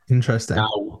it. Interesting.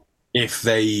 Now, if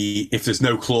there's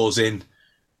no clause in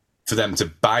for them to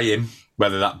buy him,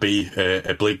 whether that be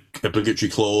a obligatory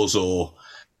clause or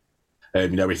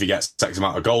if he gets X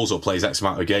amount of goals or plays X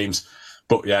amount of games,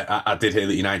 but yeah, I did hear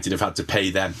that United have had to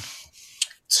pay them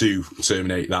to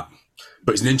terminate that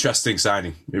But it's an interesting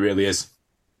signing. It really is.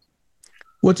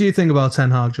 What do you think about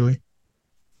Ten Hag, Joey?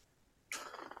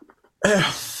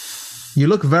 You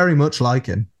look very much like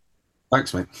him.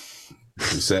 Thanks, mate.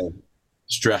 It's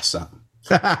stress that.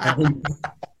 I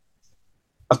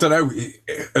don't know.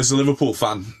 As a Liverpool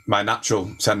fan, my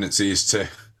natural tendency is to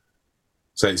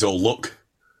say it's all luck.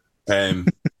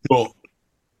 But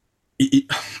he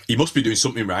must be doing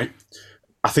something right.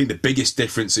 I think the biggest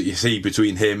difference that you see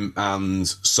between him and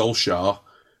Solskjaer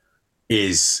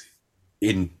is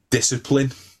in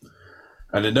discipline.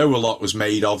 And I know a lot was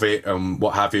made of it and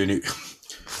what have you, and it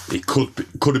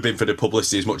could have been for the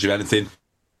publicity as much of anything.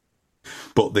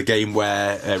 But the game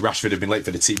where Rashford had been late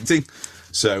for the team,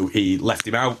 so he left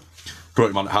him out,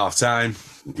 brought him on at half time.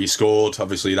 He scored.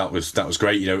 Obviously, that was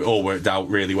great. It all worked out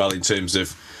really well in terms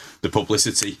of the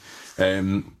publicity.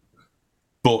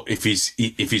 But if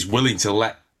he's willing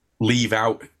to leave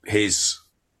out his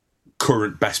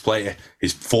current best player,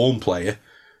 his form player,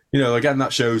 again,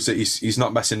 that shows that he's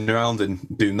not messing around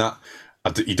and doing that.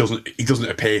 He doesn't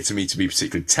appear to me to be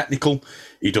particularly technical.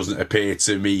 He doesn't appear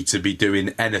to me to be doing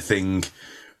anything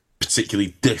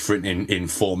particularly different in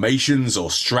formations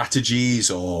or strategies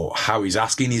or how he's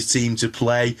asking his team to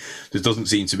play. There doesn't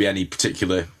seem to be any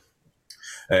particular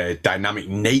dynamic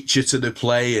nature to the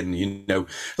play. And,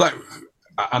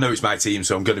 I know it's my team,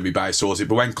 so I'm going to be biased towards it.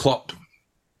 But when Klopp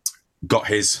got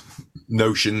his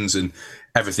notions and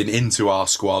everything into our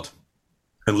squad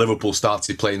and Liverpool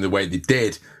started playing the way they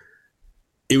did,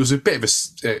 it was a bit of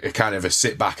a kind of a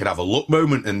sit back and have a look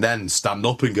moment and then stand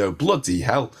up and go, bloody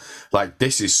hell,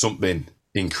 this is something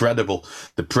incredible.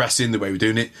 The pressing, the way we're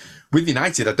doing it. With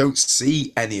United, I don't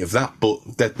see any of that, but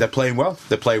they're playing well.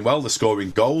 They're playing well. They're scoring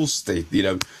goals.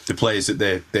 The players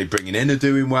that they're bringing in are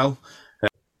doing well.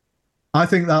 I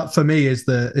think that for me is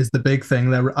the big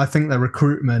thing. I think their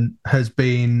recruitment has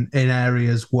been in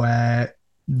areas where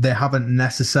they haven't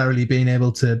necessarily been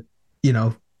able to,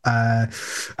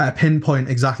 pinpoint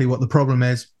exactly what the problem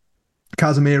is.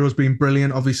 Casemiro's been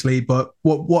brilliant, obviously, but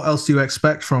what else do you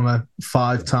expect from a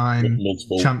 5-time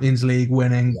Champions League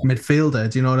winning midfielder?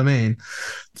 Do you know what I mean?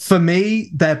 For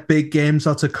me, their big games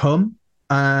are to come.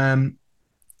 I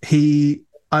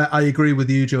agree with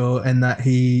you, Joe, in that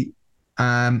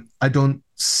I don't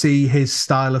see his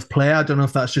style of play. I don't know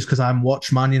if that's just because I haven't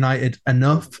watched Man United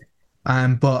enough.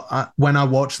 But when I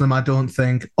watch them, I don't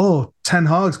think, Ten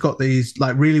Hag's got these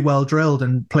really well drilled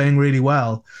and playing really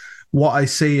well. What I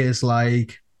see is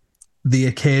the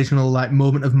occasional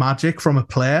moment of magic from a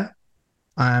player.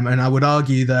 And I would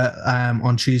argue that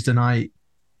on Tuesday night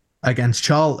against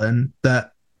Charlton,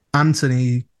 that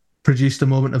Anthony produced a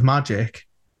moment of magic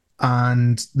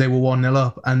and they were 1-0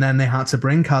 up. And then they had to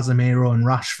bring Casemiro and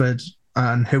Rashford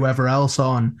and whoever else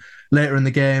on later in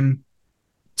the game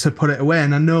to put it away.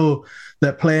 And I know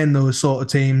that playing those sort of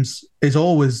teams is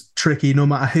always tricky, no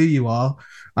matter who you are.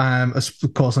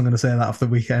 Of course, I'm going to say that after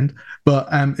the weekend, but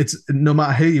it's no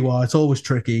matter who you are, it's always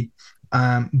tricky.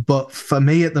 But for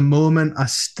me at the moment, I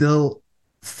still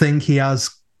think he has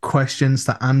questions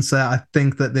to answer. I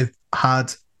think that they've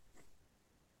had,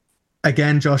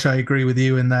 again, Josh, I agree with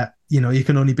you in that, you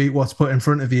can only beat what's put in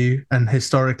front of you. And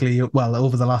historically,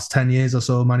 over the last 10 years or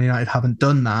so, Man United haven't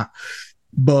done that.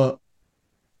 But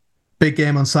big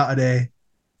game on Saturday.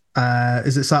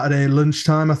 Is it Saturday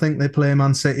lunchtime? I think they play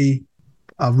Man City.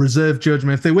 I'll reserve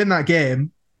judgment. If they win that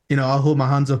game, I'll hold my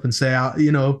hands up and say,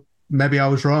 maybe I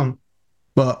was wrong.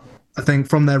 But I think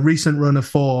from their recent run of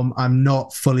form, I'm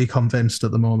not fully convinced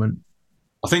at the moment.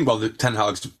 I think, the Ten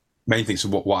Hag's main thing, so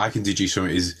what I can deduce from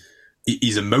it is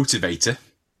he's a motivator.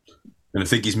 And I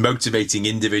think he's motivating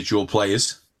individual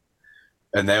players.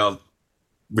 And they are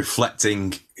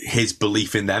reflecting his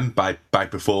belief in them by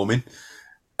performing.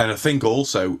 And I think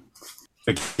also,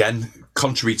 again,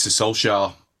 contrary to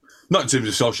Solskjaer, not in terms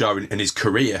of Solskjaer and his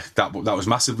career, that was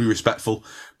massively respectful,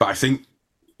 but I think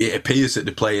it appears that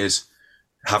the players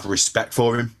have respect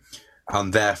for him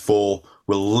and therefore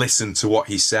will listen to what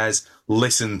he says,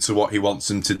 listen to what he wants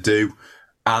them to do,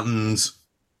 and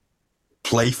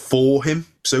play for him,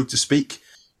 so to speak.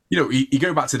 You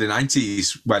go back to the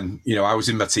 90s when, I was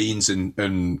in my teens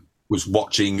and was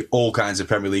watching all kinds of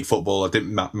Premier League football. It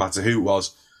didn't matter who it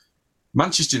was.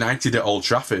 Manchester United at Old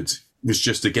Trafford was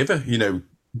just a giver.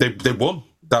 They won.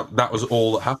 That was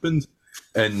all that happened.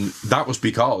 And that was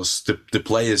because the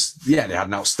players, they had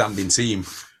an outstanding team,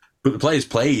 but the players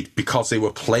played because they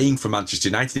were playing for Manchester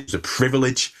United. It was a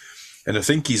privilege. And I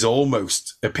think he's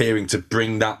almost appearing to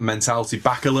bring that mentality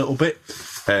back a little bit.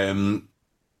 But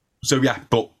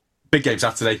big game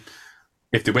Saturday.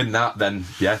 If they win that, then,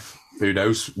 who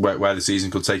knows where the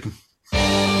season could take them.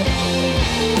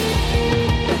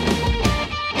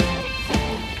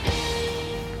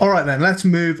 All right, then, let's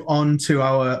move on to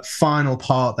our final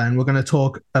part then. We're going to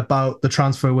talk about the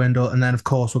transfer window, and then, of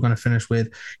course, we're going to finish with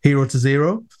Hero to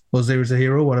Zero, or Zero to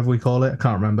Hero, whatever we call it. I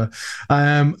can't remember.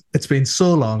 It's been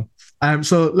so long.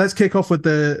 So let's kick off with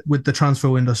the transfer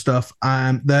window stuff.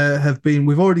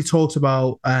 We've already talked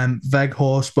about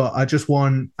Weghorst, but I just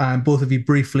want both of you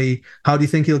briefly, how do you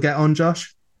think he'll get on,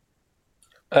 Josh?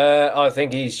 I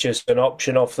think he's just an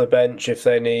option off the bench if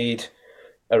they need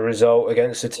a result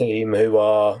against a team who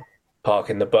are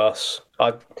parking the bus.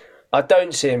 I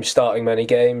don't see him starting many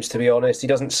games, to be honest. He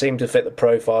doesn't seem to fit the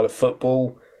profile of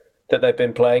football that they've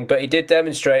been playing, but he did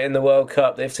demonstrate in the World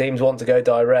Cup that if teams want to go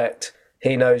direct,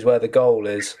 he knows where the goal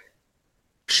is.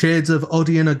 Shades of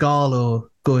Odion Ighalo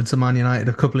going to Man United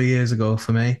a couple of years ago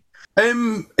for me.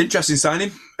 Interesting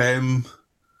signing.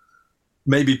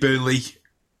 Maybe Burnley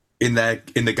in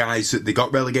the guys that they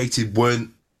got relegated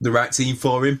weren't the right team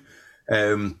for him.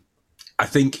 I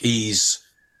think he's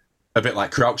a bit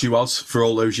like Crouchy was for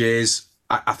all those years.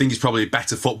 I think he's probably a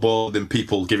better footballer than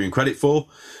people give him credit for.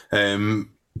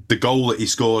 The goal that he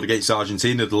scored against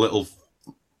Argentina, the little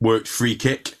worked free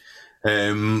kick,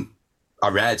 I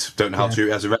read, don't know how true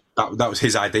it is. That was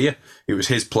his idea. It was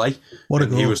his play. What a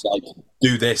goal. He was like,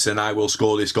 do this and I will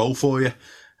score this goal for you.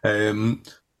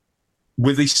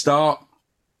 Will he start?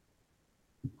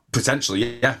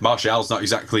 Potentially, yeah. Martial's not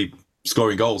exactly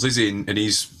scoring goals, is he? And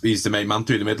he's the main man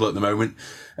through the middle at the moment.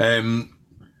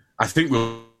 I think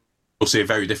we'll see a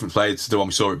very different player to the one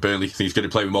we saw at Burnley. I think he's going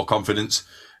to play with more confidence.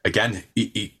 Again,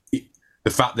 the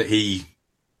fact that he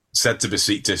said to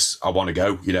Besiktas, I want to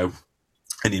go,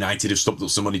 and United have stumped up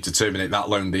some money to terminate that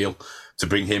loan deal to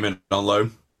bring him in on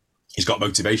loan. He's got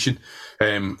motivation.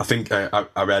 I think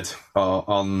I read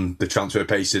on the transfer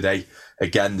page today,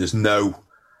 again,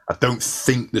 I don't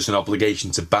think there's an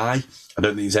obligation to buy. I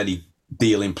don't think there's any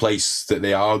deal in place that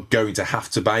they are going to have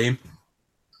to buy him.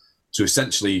 So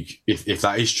essentially, if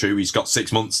that is true, he's got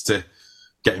 6 months to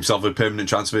get himself a permanent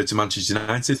transfer to Manchester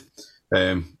United.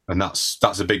 And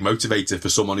that's a big motivator for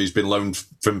someone who's been loaned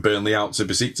from Burnley out to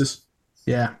Besiktas.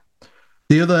 Yeah.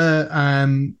 The other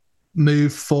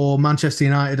move for Manchester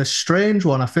United, a strange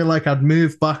one. I feel like I'd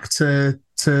move back to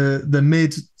the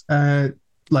mid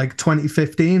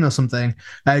 2015 or something.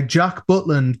 Jack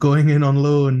Butland going in on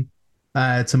loan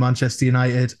to Manchester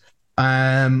United.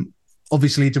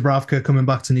 Obviously, Dubravka coming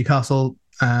back to Newcastle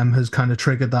has kind of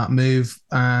triggered that move.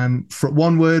 For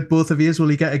one word, both of you, will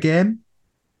he get a game?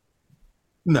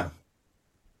 No.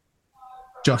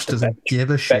 Josh doesn't give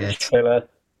a shit. Filler.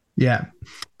 Yeah.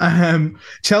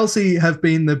 Chelsea have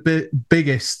been the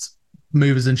biggest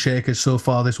movers and shakers so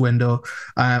far this window.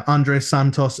 Andres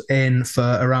Santos in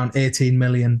for around 18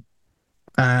 million.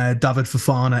 David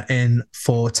Fofana in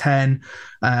for 10.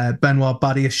 Benoit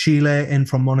Badiashile in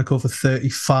from Monaco for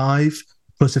 35.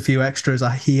 Plus a few extras are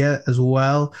here as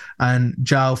well. And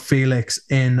João Felix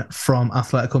in from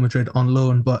Atletico Madrid on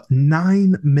loan, but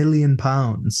 £9 million.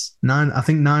 I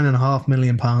think £9.5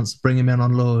 million to bring him in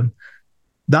on loan.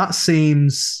 That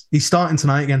seems, he's starting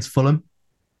tonight against Fulham.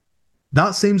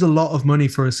 That seems a lot of money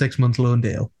for a 6-month loan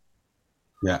deal.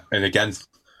 Yeah, and again,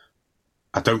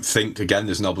 I don't think,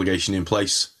 there's an obligation in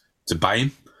place to buy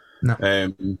him. No.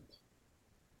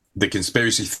 The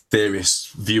conspiracy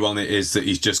theorist view on it is that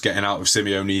he's just getting out of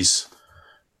Simeone's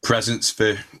presence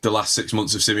for the last 6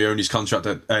 months of Simeone's contract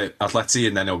at Atleti,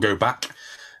 and then he'll go back.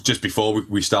 Just before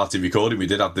we started recording, we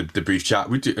did have the brief chat,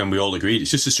 and we all agreed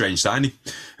it's just a strange signing.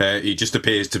 He just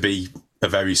appears to be a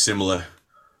very similar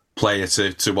player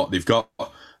to what they've got.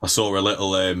 I saw a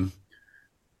little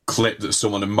clip that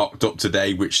someone had mocked up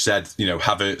today, which said,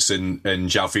 Havertz and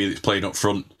João Felix playing up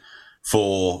front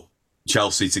for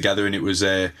Chelsea together, and it was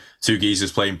two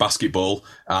geezers playing basketball,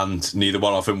 and neither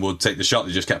one of them would take the shot.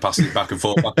 They just kept passing it back and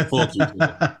forth.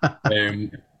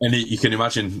 And you can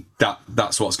imagine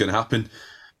that's what's going to happen.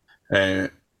 They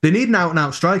need an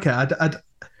out-and-out striker.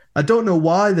 I don't know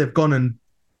why they've gone and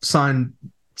signed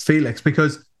Felix,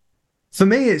 because for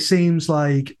me it seems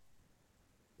like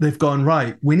they've gone,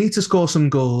 right, we need to score some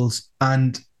goals,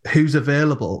 and who's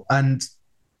available? And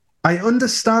I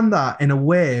understand that in a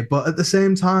way, but at the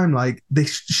same time,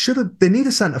 they need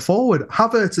a centre forward.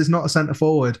 Havertz is not a centre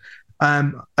forward.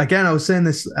 Again, I was saying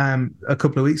this a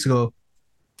couple of weeks ago.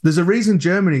 There's a reason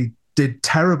Germany did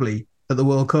terribly at the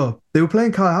World Cup. They were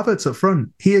playing Kai Havertz up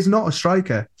front. He is not a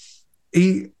striker.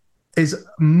 He is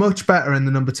much better in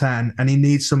the number 10, and he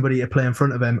needs somebody to play in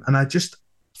front of him. And I just,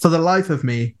 for the life of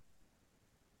me,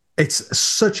 it's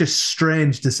such a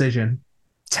strange decision.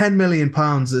 £10 million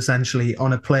essentially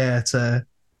on a player to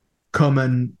come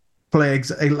and play,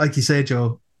 like you say,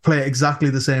 Joe, play exactly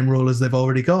the same role as they've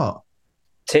already got.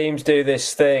 Teams do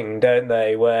this thing, don't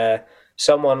they, where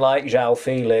someone like João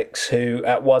Felix, who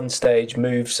at one stage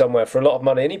moved somewhere for a lot of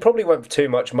money, and he probably went for too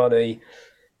much money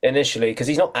initially because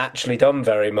he's not actually done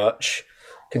very much,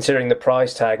 considering the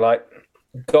price tag. Like,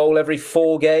 goal every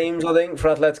 4 games, I think,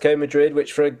 for Atletico Madrid,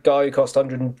 which for a guy who cost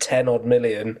 110 odd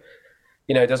million,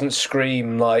 doesn't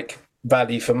scream like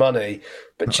value for money.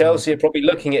 But Chelsea are probably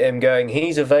looking at him going,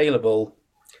 he's available.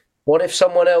 What if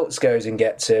someone else goes and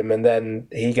gets him and then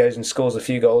he goes and scores a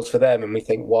few goals for them and we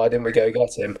think, why didn't we go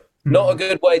get him? Not a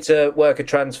good way to work a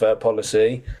transfer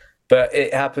policy, but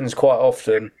it happens quite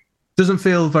often. Doesn't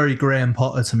feel very Graham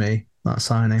Potter to me, that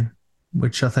signing,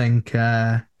 which I think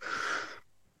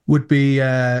would be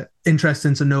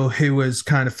interesting to know who has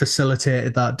kind of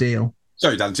facilitated that deal.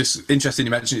 Sorry, Dan, just interesting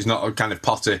you mentioned it's not a kind of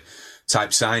Potter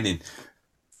type signing.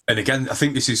 And again, I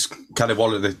think this is kind of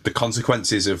one of the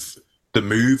consequences of the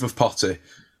move of Potter.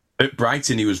 At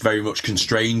Brighton, he was very much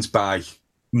constrained by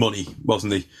money,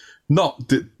 wasn't he? Not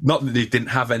that they didn't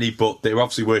have any, but they were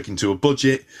obviously working to a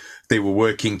budget. They were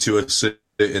working to a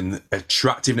certain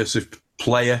attractiveness of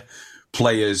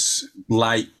players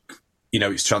like,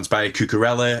 it's transpired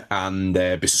Cucurella and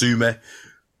Bissouma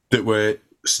that were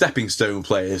stepping stone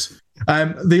players.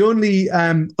 The only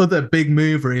other big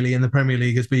move really in the Premier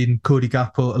League has been Cody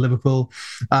Gakpo at Liverpool.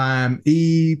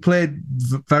 He played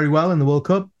very well in the World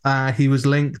Cup. He was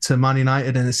linked to Man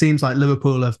United, and it seems like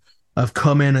Liverpool have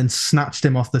come in and snatched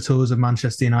him off the toes of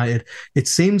Manchester United. It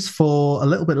seems for a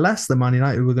little bit less than Man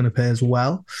United were going to pay as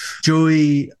well.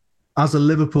 Joey, as a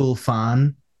Liverpool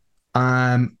fan,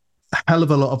 hell of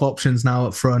a lot of options now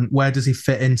up front. Where does he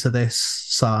fit into this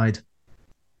side?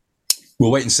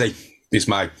 We'll wait and see, is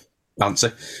my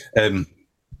answer. I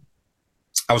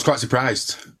was quite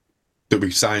surprised that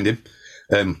we signed him.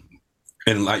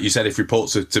 And like you said, if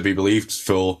reports are to be believed,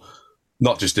 for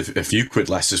not just a few quid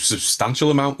less, a substantial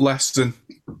amount less than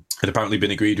had apparently been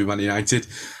agreed with Man United.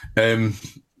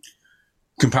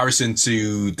 Comparison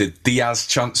to the Diaz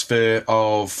transfer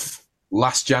of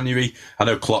last January, I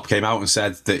know Klopp came out and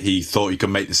said that he thought he could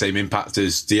make the same impact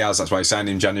as Diaz. That's why he signed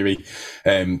him in January.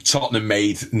 Tottenham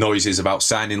made noises about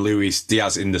signing Luis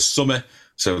Diaz in the summer,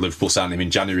 so Liverpool signed him in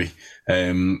January.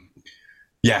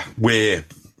 We're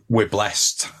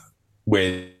blessed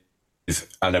with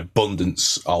an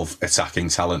abundance of attacking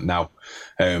talent now.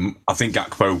 I think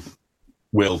Gakpo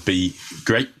will be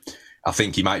great. I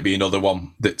think he might be another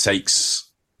one that takes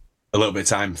a little bit of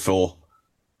time for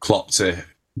Klopp to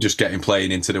just get him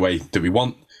playing into the way that we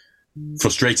want.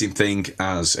 Frustrating thing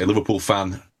as a Liverpool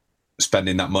fan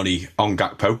spending that money on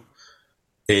Gakpo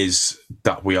is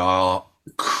that we are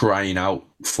crying out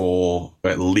for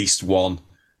at least one,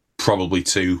 probably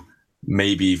two,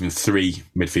 maybe even three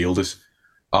midfielders.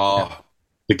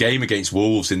 The game against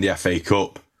Wolves in the FA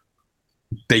Cup,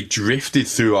 they drifted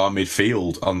through our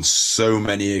midfield on so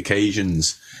many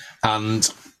occasions, and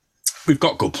we've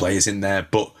got good players in there,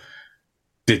 but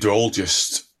they're all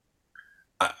just,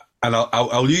 and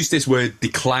I'll use this word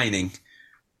declining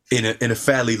in a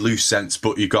fairly loose sense,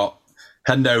 but you've got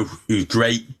Hendo, who's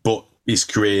great, but his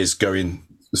career's going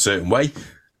a certain way,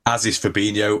 as is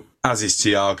Fabinho, as is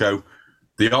Thiago.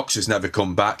 The Ox has never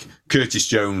come back. Curtis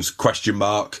Jones, question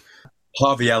mark.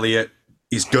 Harvey Elliott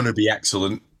is going to be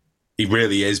excellent. He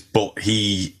really is, but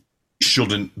he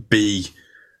shouldn't be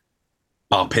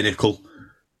our pinnacle.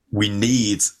 We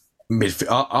need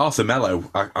midfield. Arthur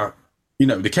Melo,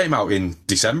 they came out in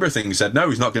December, I think, and said, no,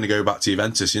 he's not going to go back to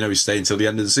Juventus. He's staying until the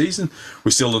end of the season.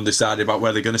 We're still undecided about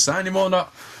whether they're going to sign him or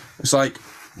not. It's like,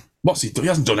 what's he done? He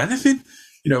hasn't done anything.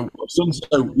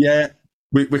 So, yeah,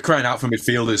 we're crying out for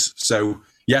midfielders. So,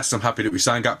 yes, I'm happy that we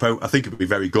signed Gakpo. I think it would be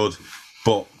very good.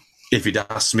 But if he'd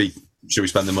asked me, should we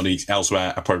spend the money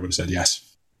elsewhere, I probably would have said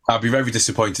yes. I'd be very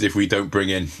disappointed if we don't bring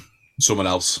in someone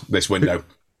else this window.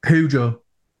 Who, Joe?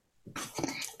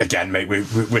 Again, mate,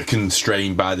 we're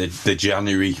constrained by the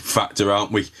January factor,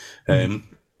 aren't we?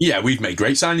 We've made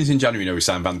great signings in January. We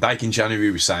signed Van Dijk in January.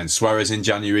 We signed Suarez in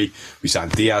January. We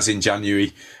signed Diaz in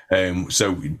January.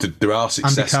 So there are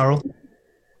successes. Andy Carroll.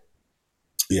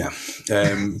 Yeah.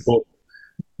 But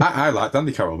I like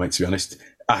Andy Carroll, mate, to be honest.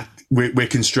 We're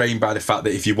constrained by the fact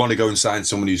that if you want to go and sign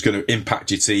someone who's going to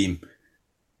impact your team,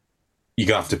 you're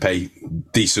going to have to pay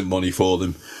decent money for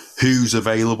them. Who's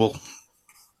available?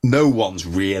 No one's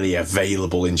really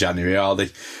available in January, are they?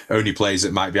 Only players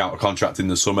that might be out of contract in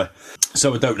the summer.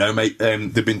 So I don't know, mate.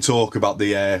 There's been talk about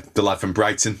the lad from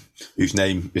Brighton, whose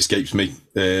name escapes me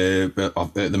at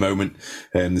the moment,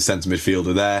 the centre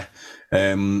midfielder there.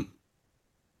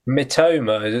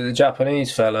 Mitoma, is it the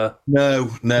Japanese fella? No.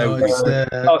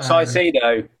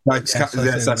 Saicedo.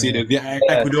 Saicedo.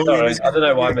 I don't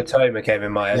know why Mitoma came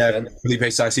in my head then. Felipe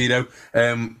Saicedo.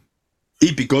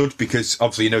 he'd be good because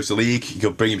obviously he knows the league. You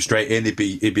could bring him straight in.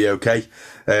 He'd be okay.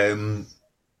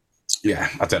 Yeah,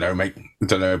 I don't know, mate. I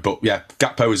don't know, but yeah,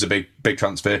 Gakpo is a big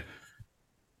transfer.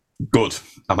 Good.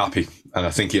 I'm happy, and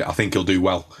I think he'll do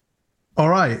well. All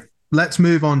right. Let's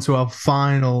move on to our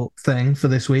final thing for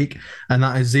this week, and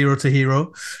that is Zero to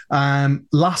Hero.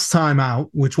 Last time out,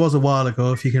 which was a while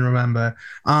ago, if you can remember,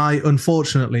 I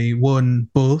unfortunately won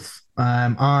both.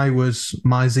 I was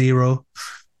my zero,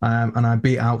 and I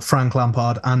beat out Frank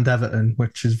Lampard and Everton,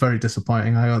 which is very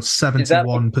disappointing. I got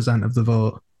 71% of the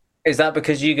vote. Is that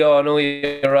because you go on all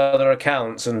your other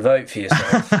accounts and vote for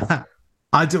yourself?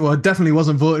 I definitely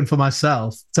wasn't voting for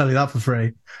myself, tell you that for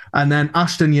free. And then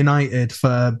Ashton United,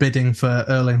 for bidding for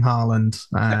Erling Haaland,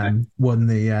 won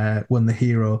the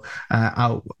hero,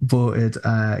 outvoted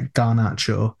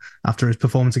Garnacho after his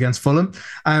performance against Fulham.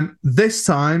 This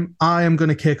time, I am going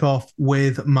to kick off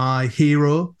with my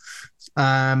hero.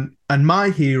 And my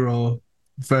hero,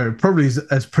 probably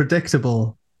as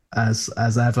predictable as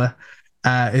ever,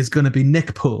 is going to be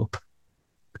Nick Pope.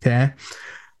 Okay.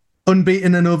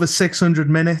 Unbeaten in over 600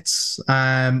 minutes,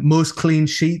 most clean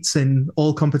sheets in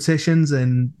all competitions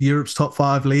in Europe's top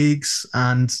 5 leagues,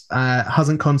 and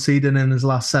hasn't conceded in his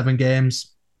last 7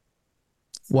 games.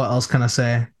 What else can I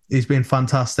say? He's been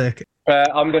fantastic.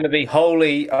 I'm going to be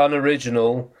wholly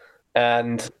unoriginal,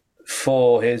 and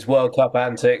for his World Cup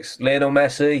antics, Lionel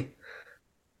Messi.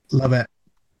 Love it.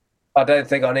 I don't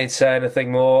think I need to say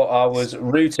anything more. I was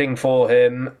rooting for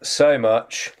him so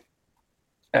much.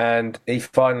 And he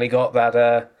finally got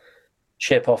that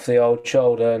chip off the old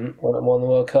shoulder and won the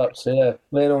World Cup. So, yeah,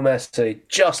 Lionel Messi,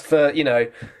 just for,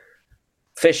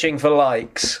 fishing for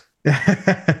likes.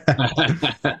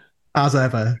 As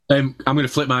ever. I'm going to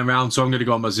flip mine round, so I'm going to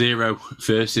go on my zero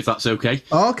first, if that's okay.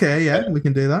 Okay, yeah, we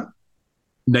can do that.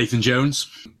 Nathan Jones,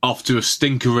 off to a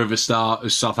stinker of a start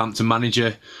as Southampton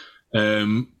manager.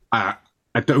 I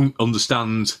don't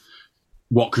understand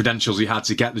what credentials he had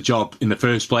to get the job in the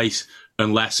first place,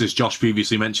 unless, as Josh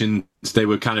previously mentioned, they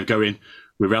were kind of going,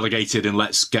 we're relegated and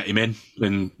let's get him in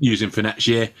and use him for next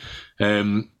year.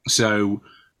 So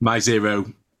my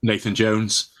zero, Nathan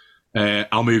Jones.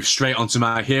 I'll move straight on to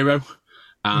my hero.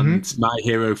 And my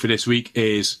hero for this week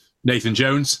is Nathan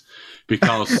Jones,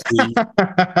 because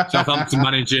the Southampton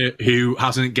manager who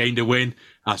hasn't gained a win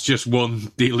has just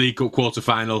won the League Cup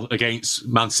quarter-final against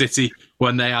Man City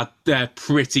when they had their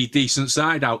pretty decent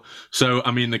side out. So, I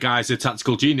mean, the guy's a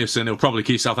tactical genius and he'll probably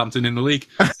keep Southampton in the league.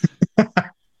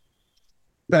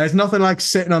 There's nothing like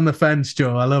sitting on the fence,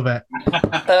 Joe. I love it.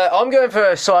 I'm going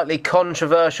for a slightly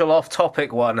controversial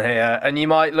off-topic one here, and you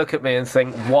might look at me and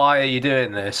think, why are you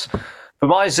doing this? But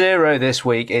my zero this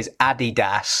week is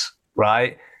Adidas,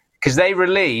 right? Because they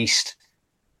released...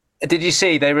 Did you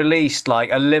see they released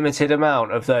like a limited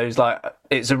amount of those? Like,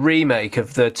 it's a remake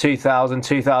of the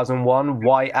 2000-2001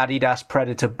 white Adidas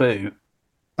Predator boot.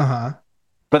 Uh-huh.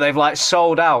 But they've like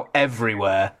sold out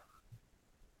everywhere.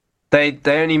 They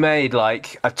only made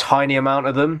like a tiny amount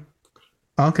of them.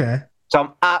 Okay. So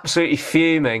I'm absolutely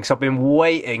fuming. So I've been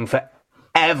waiting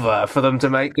forever for them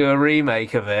to do a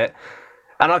remake of it,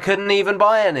 and I couldn't even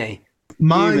buy any.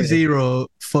 My zero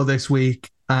for this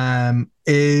week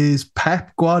is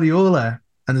Pep Guardiola,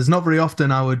 and there's not very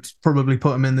often I would probably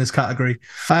put him in this category.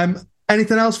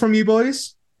 Anything else from you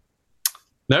boys?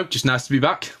 No, just nice to be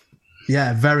back.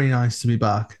 Yeah, very nice to be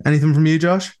back. Anything from you,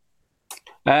 Josh?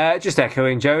 Just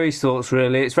echoing Joey's thoughts,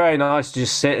 really. It's very nice to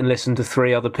just sit and listen to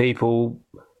 3 other people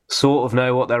sort of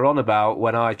know what they're on about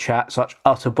when I chat such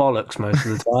utter bollocks most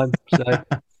of the time.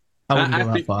 So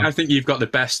I think you've got the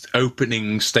best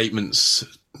opening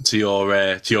statements to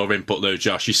your input though,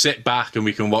 Josh. You sit back and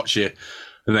we can watch you,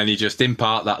 and then you just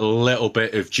impart that little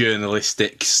bit of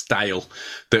journalistic style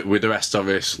that with the rest of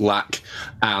us lack,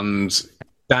 and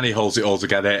Danny holds it all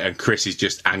together and Chris is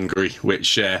just angry,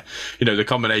 which the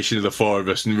combination of the 4 of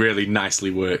us really nicely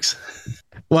works.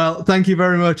 Well, thank you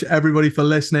very much, everybody, for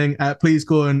listening. Please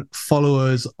go and follow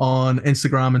us on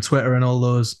Instagram and Twitter and all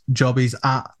those jobbies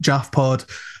at JaffPod.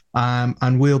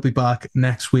 And we'll be back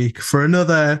next week for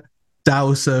another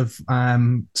douse of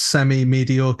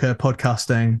semi-mediocre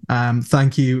podcasting.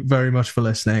 Thank you very much for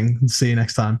listening. See you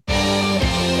next time.